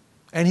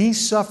 And he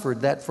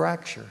suffered that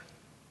fracture.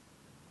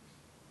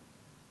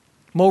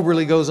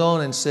 Moberly goes on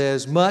and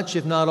says, much,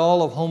 if not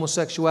all, of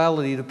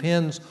homosexuality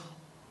depends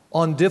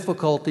on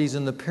difficulties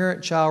in the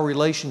parent-child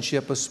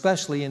relationship,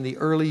 especially in the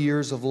early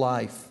years of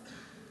life.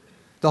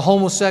 The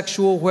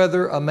homosexual,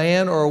 whether a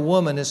man or a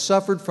woman, has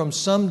suffered from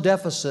some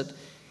deficit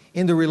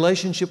in the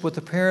relationship with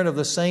the parent of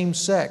the same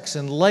sex,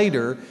 and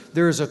later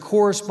there is a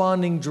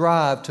corresponding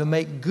drive to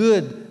make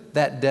good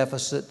that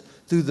deficit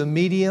through the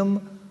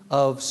medium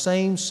of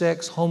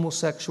same-sex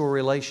homosexual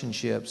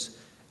relationships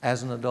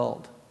as an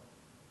adult.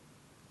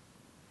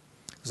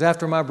 It was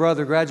after my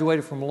brother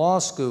graduated from law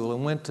school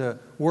and went to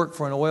work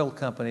for an oil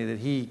company that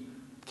he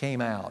came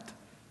out.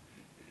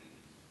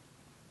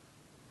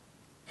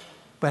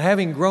 But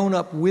having grown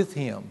up with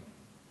him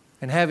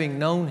and having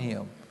known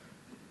him,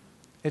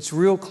 it's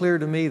real clear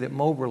to me that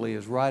Moberly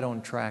is right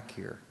on track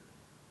here.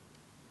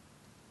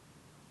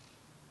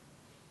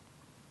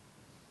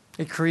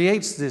 It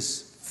creates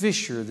this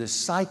fissure, this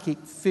psychic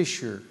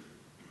fissure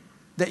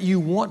that you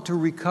want to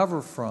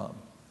recover from,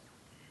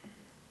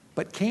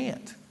 but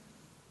can't.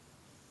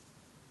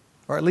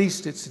 Or at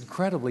least it's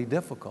incredibly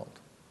difficult.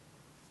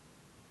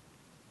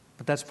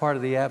 But that's part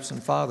of the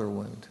absent father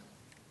wound.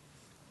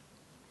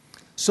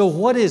 So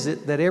what is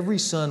it that every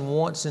son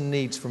wants and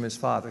needs from his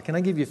father? Can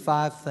I give you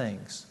 5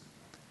 things?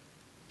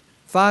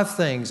 5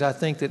 things I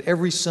think that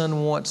every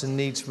son wants and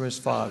needs from his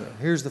father.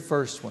 Here's the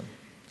first one.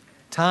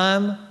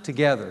 Time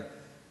together.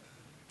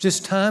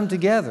 Just time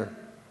together.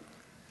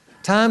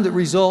 Time that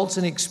results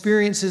in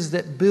experiences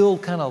that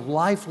build kind of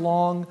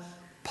lifelong,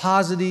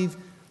 positive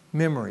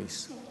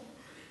memories.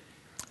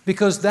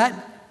 Because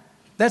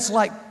that's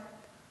like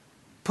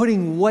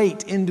putting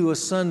weight into a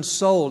son's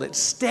soul. It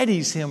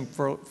steadies him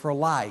for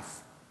life.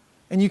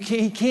 And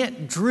he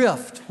can't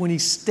drift when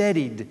he's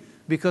steadied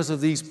because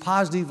of these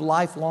positive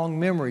lifelong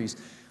memories.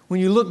 When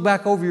you look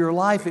back over your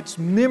life, it's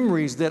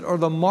memories that are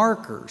the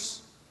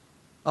markers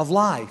of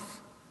life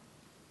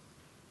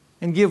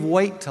and give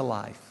weight to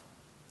life.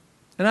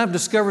 And I've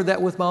discovered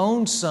that with my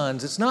own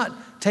sons. It's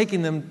not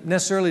taking them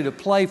necessarily to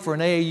play for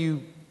an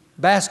AAU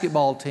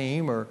basketball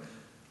team or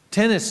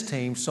tennis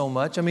team so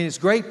much. I mean, it's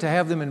great to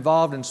have them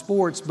involved in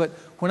sports, but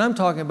what I'm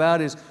talking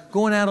about is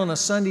going out on a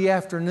Sunday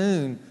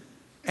afternoon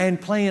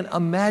and playing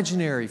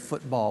imaginary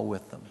football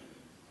with them.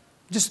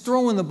 Just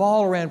throwing the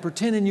ball around,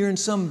 pretending you're in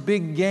some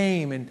big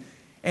game.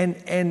 And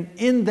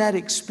in that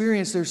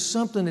experience, there's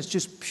something that's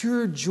just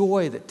pure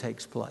joy that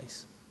takes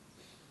place.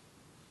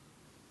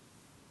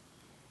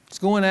 It's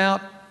going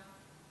out,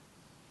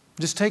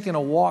 just taking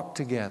a walk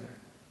together,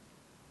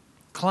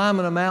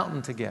 climbing a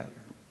mountain together,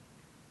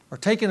 or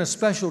taking a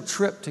special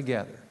trip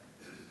together.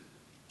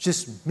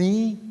 Just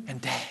me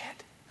and Dad.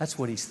 That's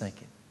what he's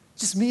thinking.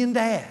 Just me and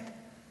Dad.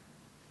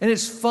 And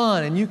it's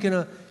fun, and you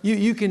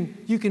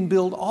can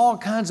build all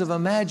kinds of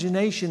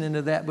imagination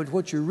into that, but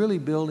what you're really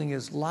building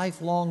is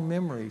lifelong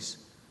memories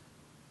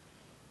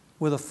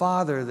with a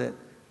father that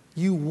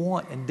you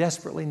want and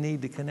desperately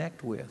need to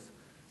connect with.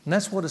 And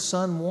that's what a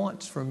son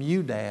wants from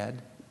you,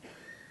 Dad.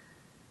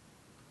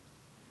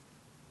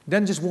 He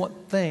doesn't just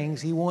want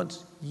things, he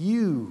wants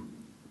you.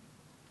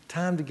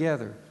 Time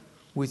together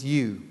with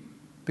you.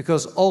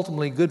 Because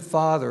ultimately, good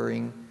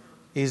fathering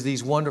is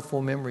these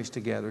wonderful memories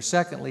together.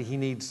 Secondly, he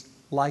needs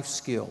life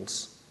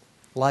skills.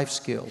 Life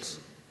skills.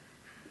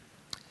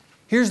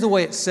 Here's the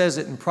way it says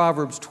it in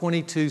Proverbs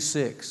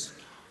 22:6.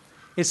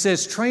 It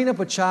says, train up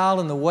a child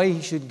in the way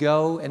he should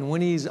go, and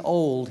when he's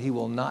old, he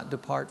will not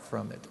depart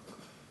from it.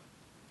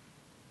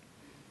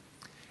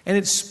 And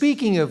it's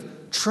speaking of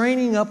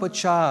training up a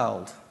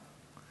child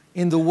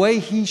in the way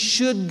he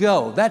should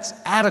go. That's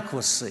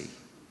adequacy.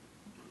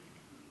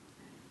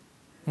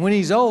 When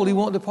he's old, he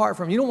won't depart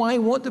from it. You know why he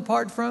won't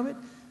depart from it?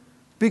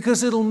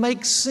 Because it'll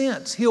make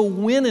sense. He'll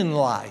win in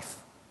life.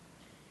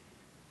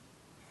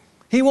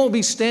 He won't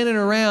be standing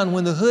around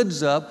when the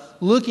hood's up,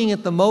 looking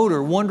at the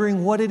motor,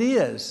 wondering what it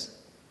is.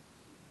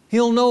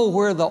 He'll know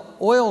where the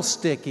oil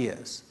stick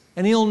is,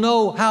 and he'll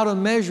know how to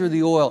measure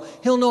the oil.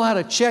 He'll know how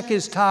to check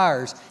his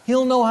tires.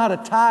 He'll know how to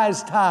tie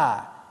his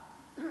tie.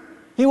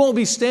 He won't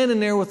be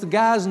standing there with the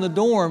guys in the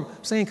dorm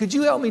saying, could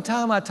you help me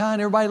tie my tie?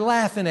 And everybody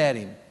laughing at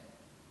him.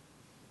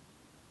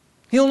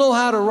 He'll know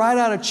how to write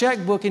out a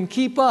checkbook and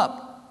keep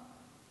up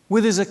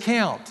with his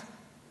account.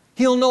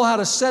 He'll know how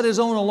to set his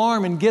own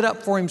alarm and get up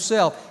for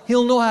himself.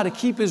 He'll know how to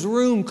keep his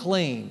room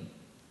clean.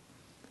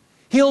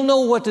 He'll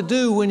know what to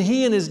do when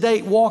he and his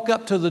date walk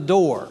up to the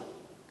door.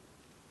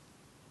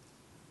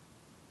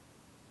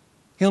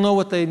 He'll know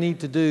what they need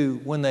to do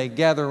when they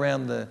gather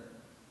around the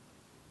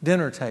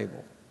dinner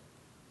table,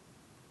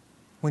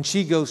 when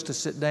she goes to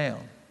sit down.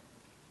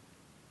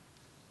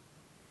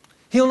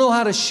 He'll know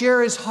how to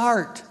share his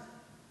heart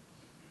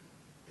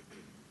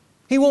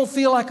He won't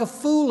feel like a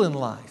fool in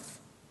life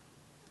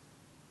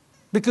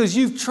because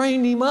you've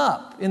trained him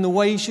up in the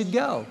way he should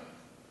go.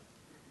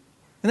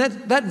 And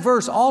that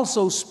verse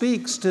also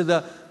speaks to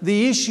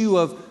the issue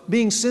of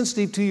being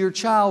sensitive to your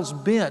child's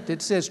bent.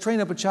 It says,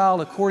 train up a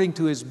child according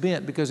to his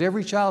bent, because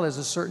every child has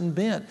a certain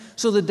bent.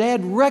 So the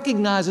dad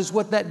recognizes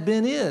what that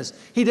bent is.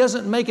 He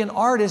doesn't make an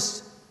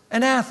artist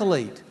an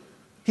athlete.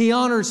 He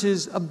honors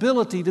his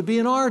ability to be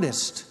an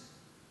artist.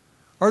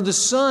 Or the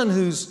son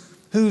who's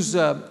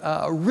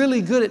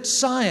really good at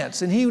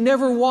science and he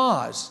never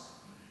was.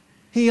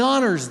 He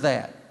honors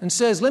that and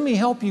says, let me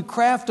help you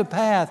craft a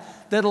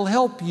path that'll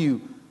help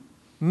you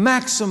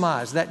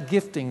maximize that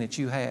gifting that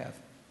you have.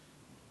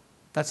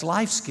 That's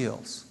life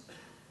skills.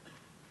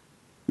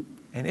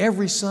 And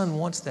every son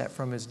wants that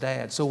from his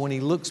dad. So when he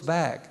looks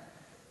back,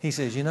 he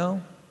says, you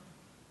know,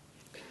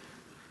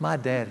 my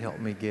dad helped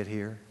me get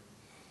here.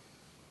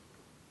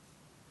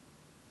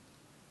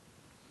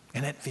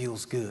 And it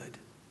feels good.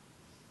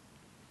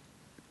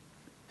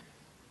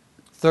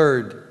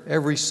 Third,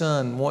 every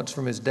son wants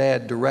from his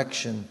dad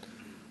direction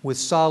with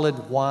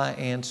solid why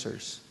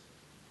answers.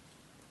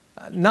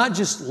 Not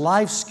just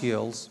life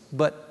skills,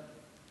 but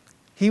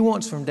he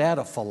wants from dad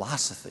a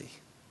philosophy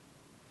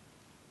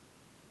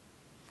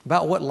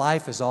about what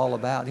life is all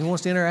about. He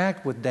wants to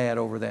interact with dad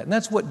over that. And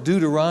that's what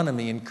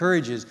Deuteronomy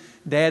encourages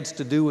dads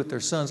to do with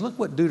their sons. Look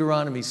what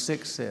Deuteronomy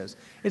 6 says.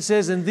 It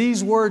says, in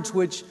these words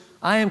which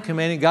I am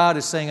commanding, God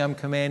is saying I'm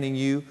commanding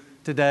you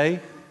today.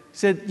 He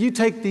said, you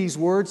take these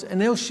words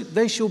and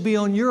they shall be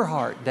on your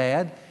heart,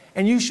 Dad,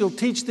 and you shall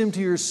teach them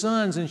to your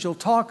sons and shall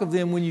talk of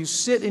them when you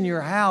sit in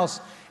your house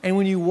and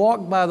when you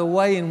walk by the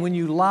way and when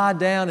you lie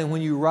down and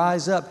when you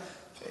rise up.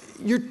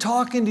 You're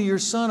talking to your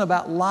son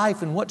about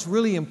life and what's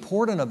really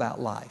important about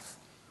life.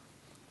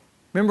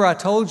 Remember I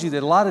told you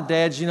that a lot of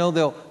dads,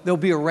 they'll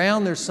be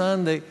around their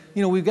son.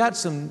 We've got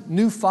some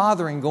new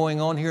fathering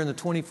going on here in the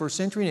 21st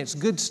century, and it's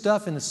good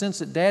stuff in the sense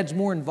that dad's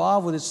more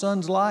involved with his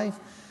son's life.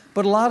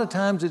 But a lot of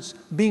times it's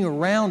being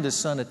around his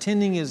son,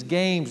 attending his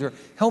games or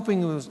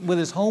helping him with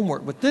his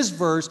homework. But this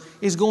verse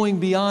is going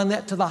beyond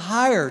that to the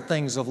higher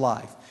things of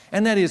life.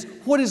 And that is,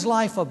 what is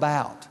life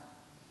about?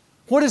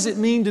 What does it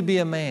mean to be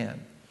a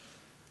man?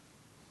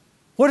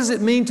 What does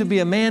it mean to be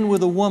a man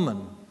with a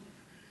woman?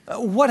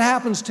 What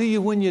happens to you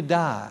when you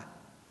die?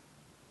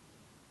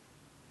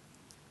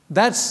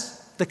 That's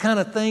the kind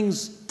of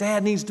things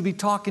dad needs to be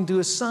talking to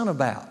his son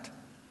about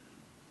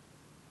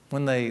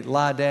when they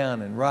lie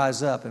down and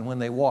rise up and when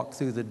they walk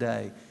through the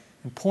day,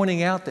 and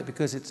pointing out that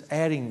because it's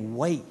adding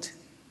weight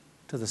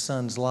to the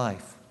son's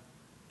life.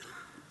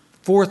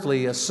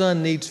 Fourthly, a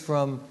son needs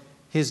from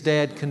his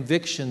dad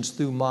convictions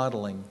through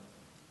modeling.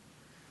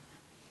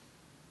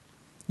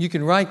 You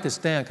can write this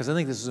down because I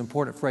think this is an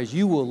important phrase.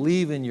 You will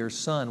leave in your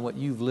son what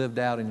you've lived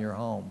out in your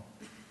home.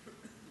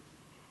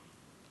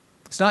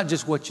 It's not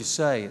just what you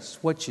say,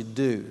 it's what you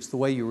do. It's the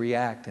way you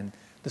react. And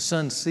the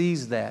son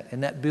sees that,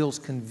 and that builds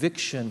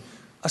conviction,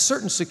 a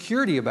certain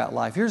security about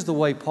life. Here's the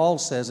way Paul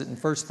says it in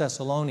 1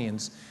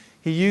 Thessalonians.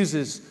 He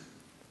uses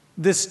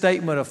this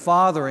statement of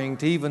fathering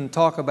to even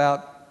talk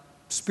about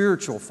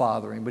spiritual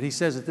fathering, but he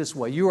says it this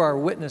way: you are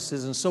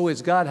witnesses, and so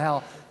is God,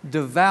 how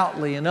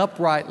devoutly and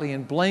uprightly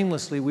and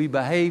blamelessly we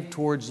behave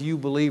towards you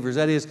believers.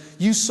 That is,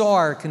 you saw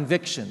our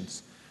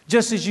convictions,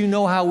 just as you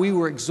know how we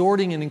were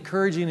exhorting and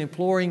encouraging and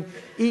imploring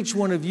each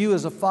one of you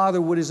as a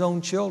father would his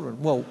own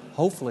children. Well,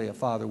 hopefully a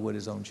father would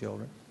his own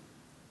children.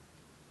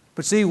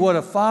 But see, what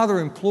a father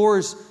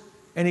implores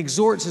and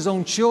exhorts his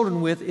own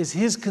children with is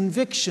his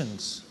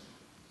convictions.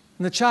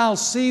 And the child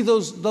sees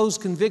those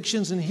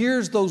convictions and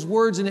hears those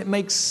words, and it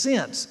makes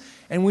sense.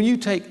 And when you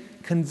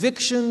take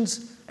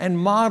convictions and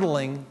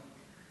modeling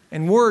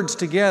and words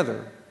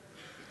together,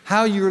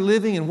 how you're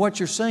living and what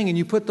you're saying, and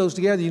you put those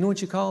together, you know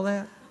what you call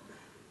that?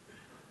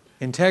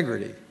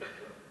 Integrity.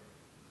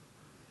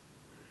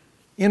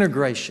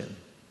 Integration.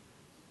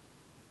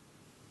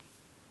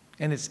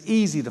 And it's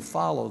easy to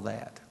follow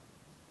that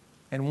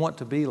and want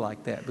to be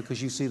like that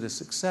because you see the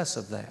success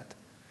of that.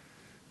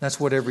 That's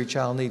what every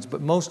child needs.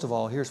 But most of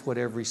all, here's what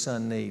every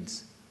son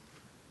needs.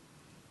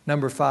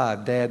 Number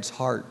 5, dad's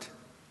heart.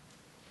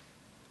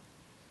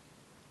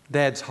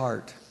 Dad's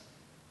heart.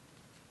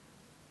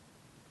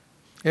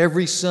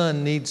 Every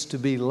son needs to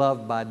be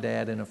loved by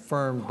dad and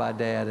affirmed by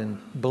dad and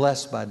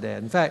blessed by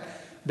dad. In fact,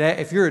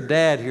 if you're a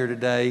dad here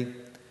today,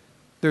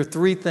 there are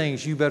 3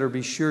 things you better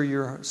be sure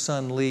your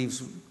son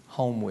leaves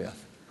home with.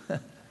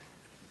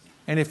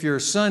 And if you're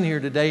a son here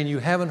today and you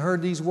haven't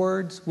heard these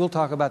words, we'll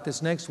talk about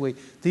this next week.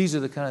 These are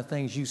the kind of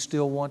things you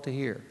still want to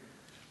hear.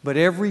 But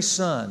every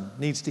son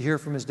needs to hear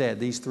from his dad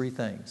these 3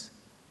 things.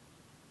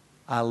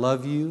 I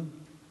love you,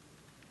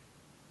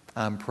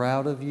 I'm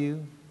proud of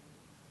you,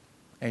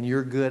 and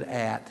you're good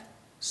at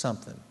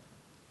something.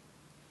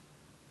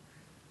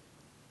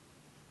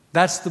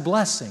 That's the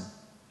blessing.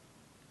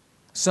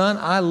 Son,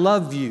 I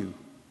love you.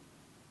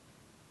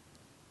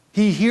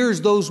 He hears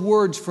those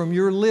words from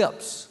your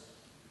lips.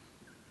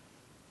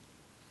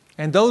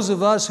 And those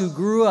of us who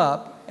grew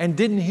up and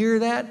didn't hear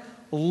that,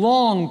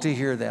 longed to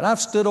hear that. I've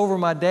stood over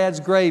my dad's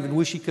grave and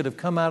wish he could have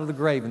come out of the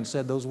grave and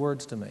said those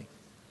words to me.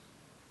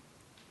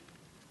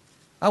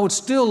 I would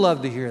still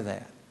love to hear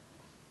that.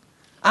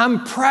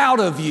 I'm proud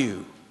of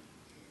you.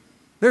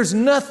 There's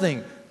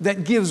nothing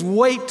that gives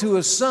weight to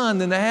a son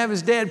than to have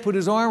his dad put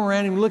his arm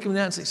around him, look him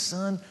down and say,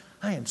 son,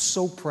 I am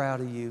so proud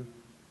of you.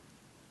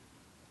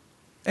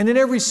 And then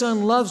every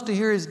son loves to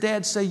hear his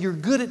dad say, you're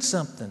good at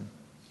something.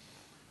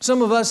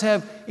 Some of us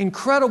have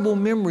incredible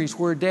memories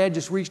where dad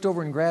just reached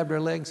over and grabbed our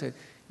leg and said,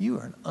 you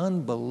are an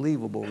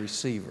unbelievable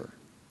receiver.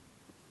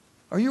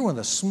 Or you're one of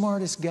the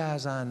smartest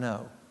guys I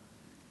know.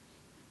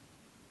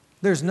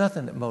 There's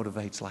nothing that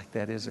motivates like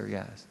that, is there,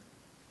 guys?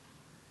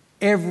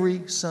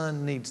 Every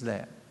son needs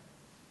that.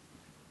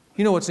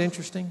 You know what's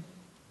interesting?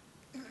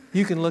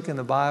 You can look in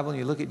the Bible and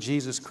you look at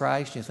Jesus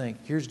Christ and you think,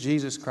 here's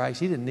Jesus Christ.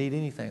 He didn't need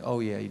anything. Oh,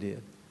 yeah, he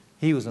did.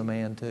 He was a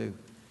man too.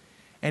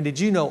 And did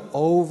you know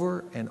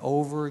over and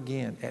over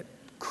again, at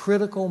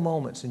critical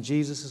moments in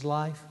Jesus'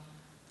 life,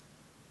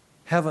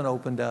 heaven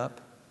opened up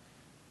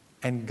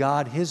and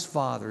God, His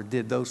Father,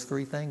 did those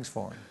three things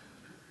for Him.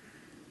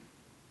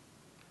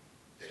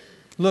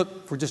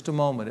 Look for just a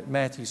moment at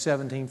Matthew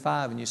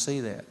 17:5 and you see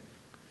that.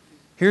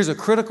 Here's a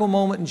critical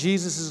moment in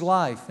Jesus'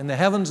 life, and the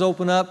heavens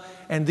open up,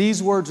 and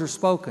these words are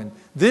spoken.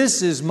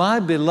 This is my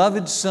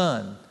beloved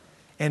Son,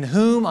 in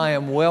whom I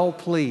am well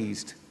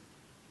pleased.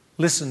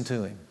 Listen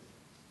to Him.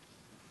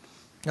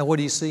 Now, what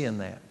do you see in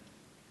that?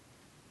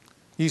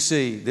 You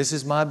see, this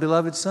is my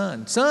beloved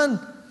Son. Son,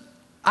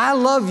 I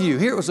love you.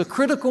 Here, it was a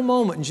critical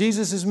moment in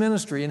Jesus'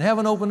 ministry, and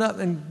heaven opened up,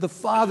 and the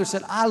Father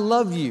said, I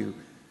love you. And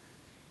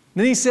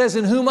then He says,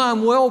 in whom I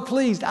am well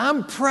pleased.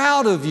 I'm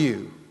proud of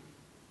you.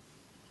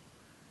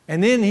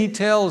 And then He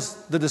tells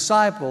the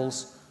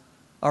disciples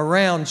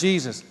around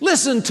Jesus,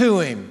 listen to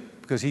Him,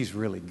 because He's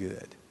really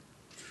good.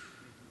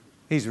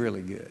 He's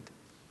really good.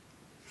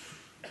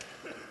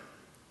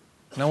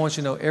 And I want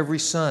you to know every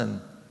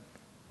son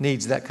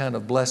needs that kind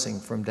of blessing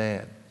from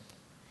dad.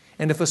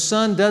 And if a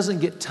son doesn't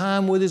get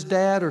time with his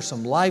dad or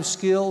some life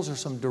skills or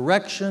some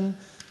direction,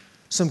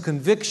 some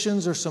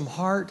convictions or some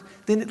heart,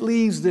 then it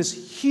leaves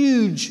this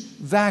huge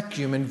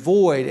vacuum and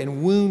void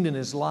and wound in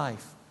his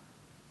life.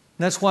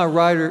 And that's why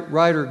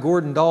writer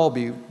Gordon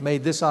Dalby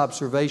made this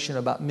observation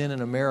about men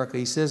in America.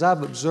 He says,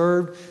 I've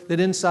observed that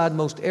inside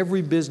most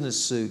every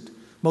business suit,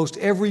 most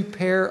every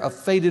pair of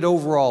faded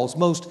overalls,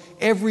 most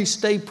every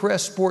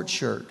stay-pressed sports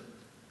shirt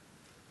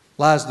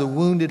lies the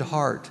wounded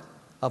heart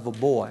of a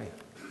boy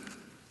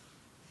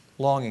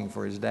longing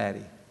for his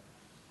daddy.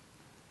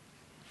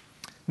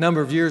 A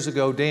number of years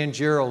ago, Dan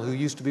Gerald, who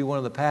used to be one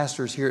of the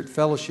pastors here at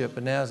Fellowship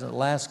and now is in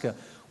Alaska,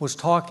 was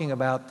talking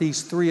about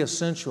these three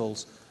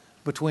essentials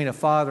between a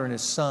father and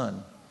his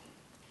son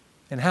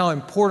and how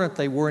important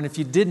they were, and if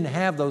you didn't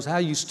have those, how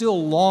you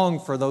still long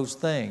for those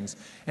things.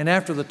 And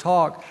after the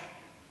talk,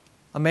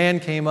 a man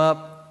came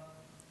up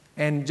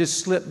and just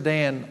slipped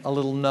Dan a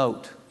little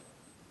note.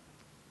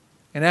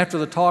 And after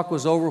the talk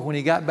was over, when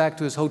he got back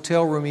to his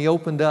hotel room, he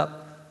opened up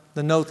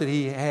the note that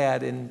he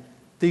had, and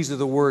these are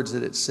the words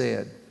that it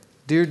said.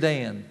 Dear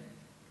Dan,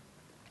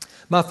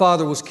 my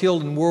father was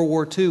killed in World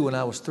War II when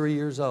I was 3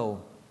 years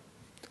old.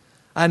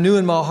 I knew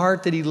in my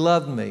heart that he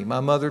loved me. My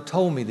mother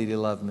told me that he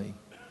loved me,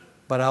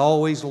 but I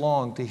always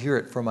longed to hear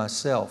it for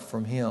myself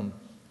from him.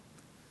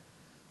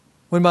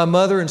 When my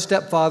mother and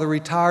stepfather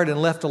retired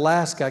and left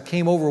Alaska, I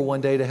came over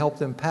one day to help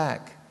them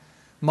pack.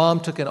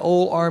 Mom took an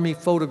old Army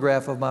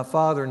photograph of my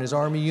father in his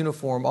Army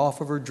uniform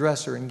off of her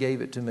dresser and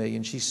gave it to me,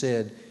 and she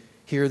said,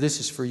 here, this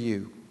is for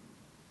you.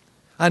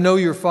 I know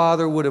your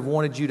father would have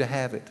wanted you to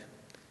have it.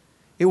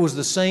 It was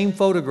the same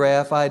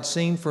photograph I had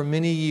seen for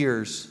many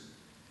years.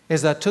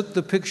 As I took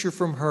the picture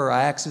from her,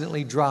 I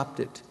accidentally dropped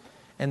it,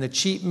 and the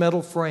cheap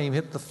metal frame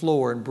hit the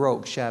floor and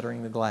broke,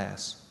 shattering the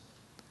glass.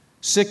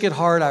 Sick at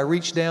heart, I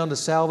reached down to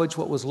salvage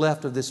what was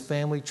left of this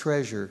family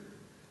treasure.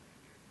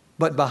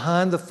 But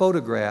behind the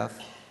photograph,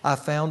 I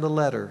found a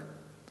letter,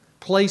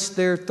 placed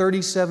there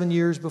 37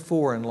 years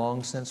before and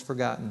long since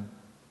forgotten.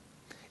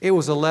 It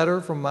was a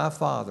letter from my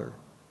father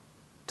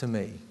to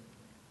me,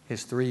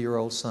 his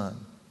 3-year-old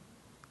son.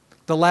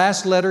 The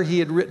last letter he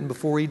had written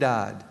before he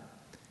died.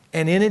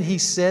 And in it he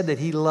said that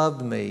he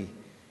loved me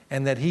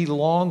and that he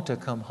longed to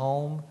come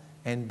home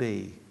and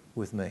be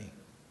with me.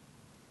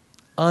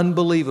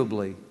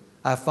 Unbelievably,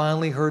 I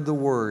finally heard the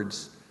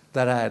words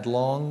that I had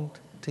longed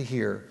to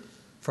hear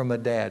from a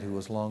dad who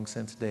was long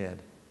since dead.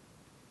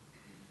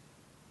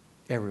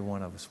 Every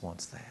one of us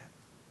wants that.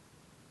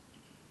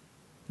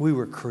 We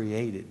were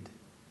created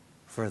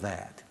for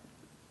that,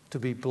 to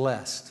be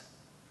blessed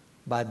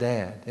by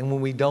dad. And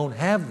when we don't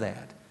have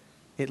that,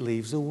 it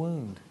leaves a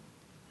wound.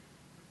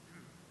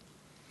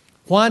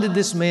 Why did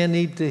this man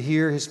need to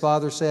hear his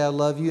father say, I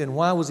love you? And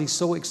why was he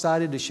so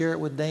excited to share it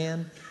with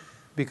Dan?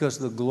 Because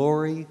the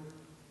glory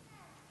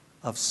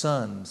of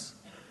sons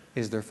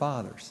is their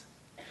fathers.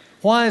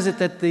 Why is it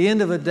that at the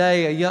end of a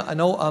day,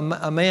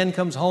 a man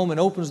comes home and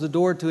opens the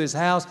door to his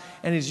house,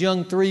 and his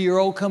young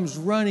 3-year-old comes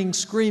running,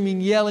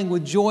 screaming, yelling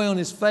with joy on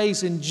his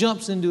face and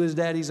jumps into his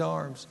daddy's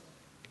arms?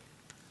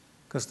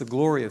 Because the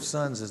glory of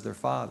sons is their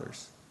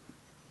fathers.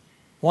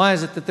 Why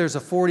is it that there's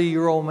a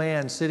 40-year-old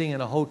man sitting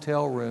in a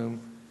hotel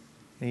room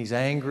and he's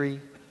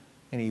angry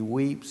and he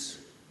weeps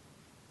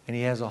and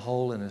he has a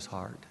hole in his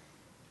heart?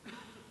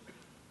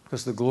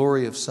 Because the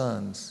glory of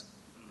sons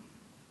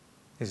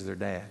is their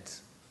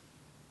dads.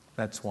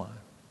 That's why.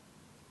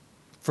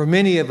 For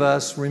many of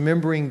us,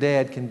 remembering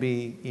dad can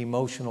be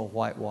emotional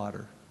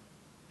whitewater.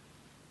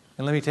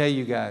 And let me tell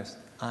you guys,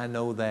 I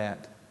know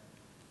that.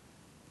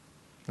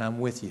 And I'm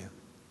with you.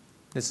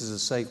 This is a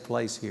safe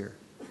place here.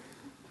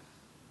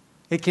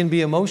 It can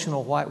be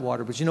emotional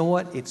whitewater, but you know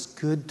what? It's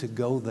good to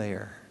go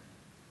there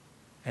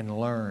and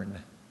learn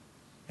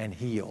and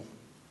heal.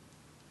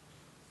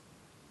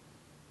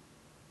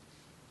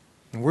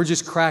 And we're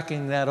just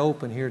cracking that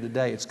open here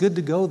today. It's good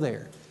to go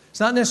there. It's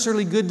not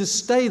necessarily good to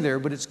stay there,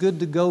 but it's good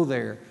to go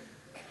there.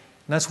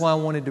 And that's why I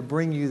wanted to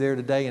bring you there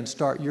today and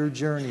start your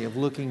journey of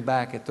looking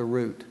back at the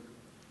root.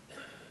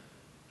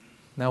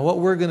 Now, what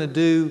we're going to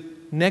do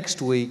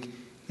next week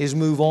is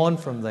move on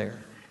from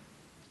there.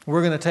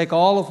 We're going to take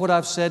all of what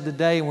I've said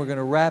today and we're going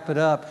to wrap it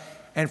up.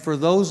 And for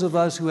those of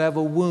us who have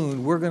a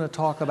wound, we're going to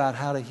talk about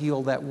how to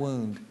heal that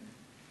wound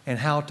and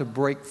how to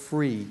break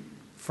free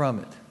from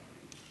it.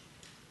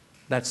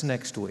 That's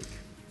next week.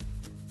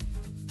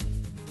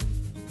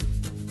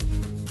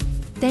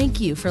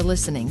 Thank you for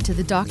listening to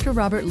the Dr.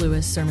 Robert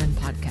Lewis Sermon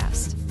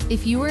Podcast.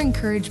 If you were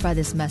encouraged by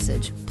this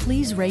message,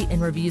 please rate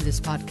and review this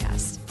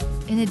podcast.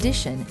 In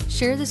addition,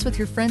 share this with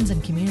your friends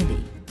and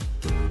community.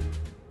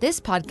 This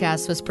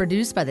podcast was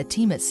produced by the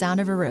team at Sound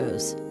of a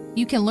Rose.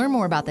 You can learn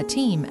more about the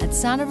team at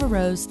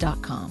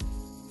soundofarose.com.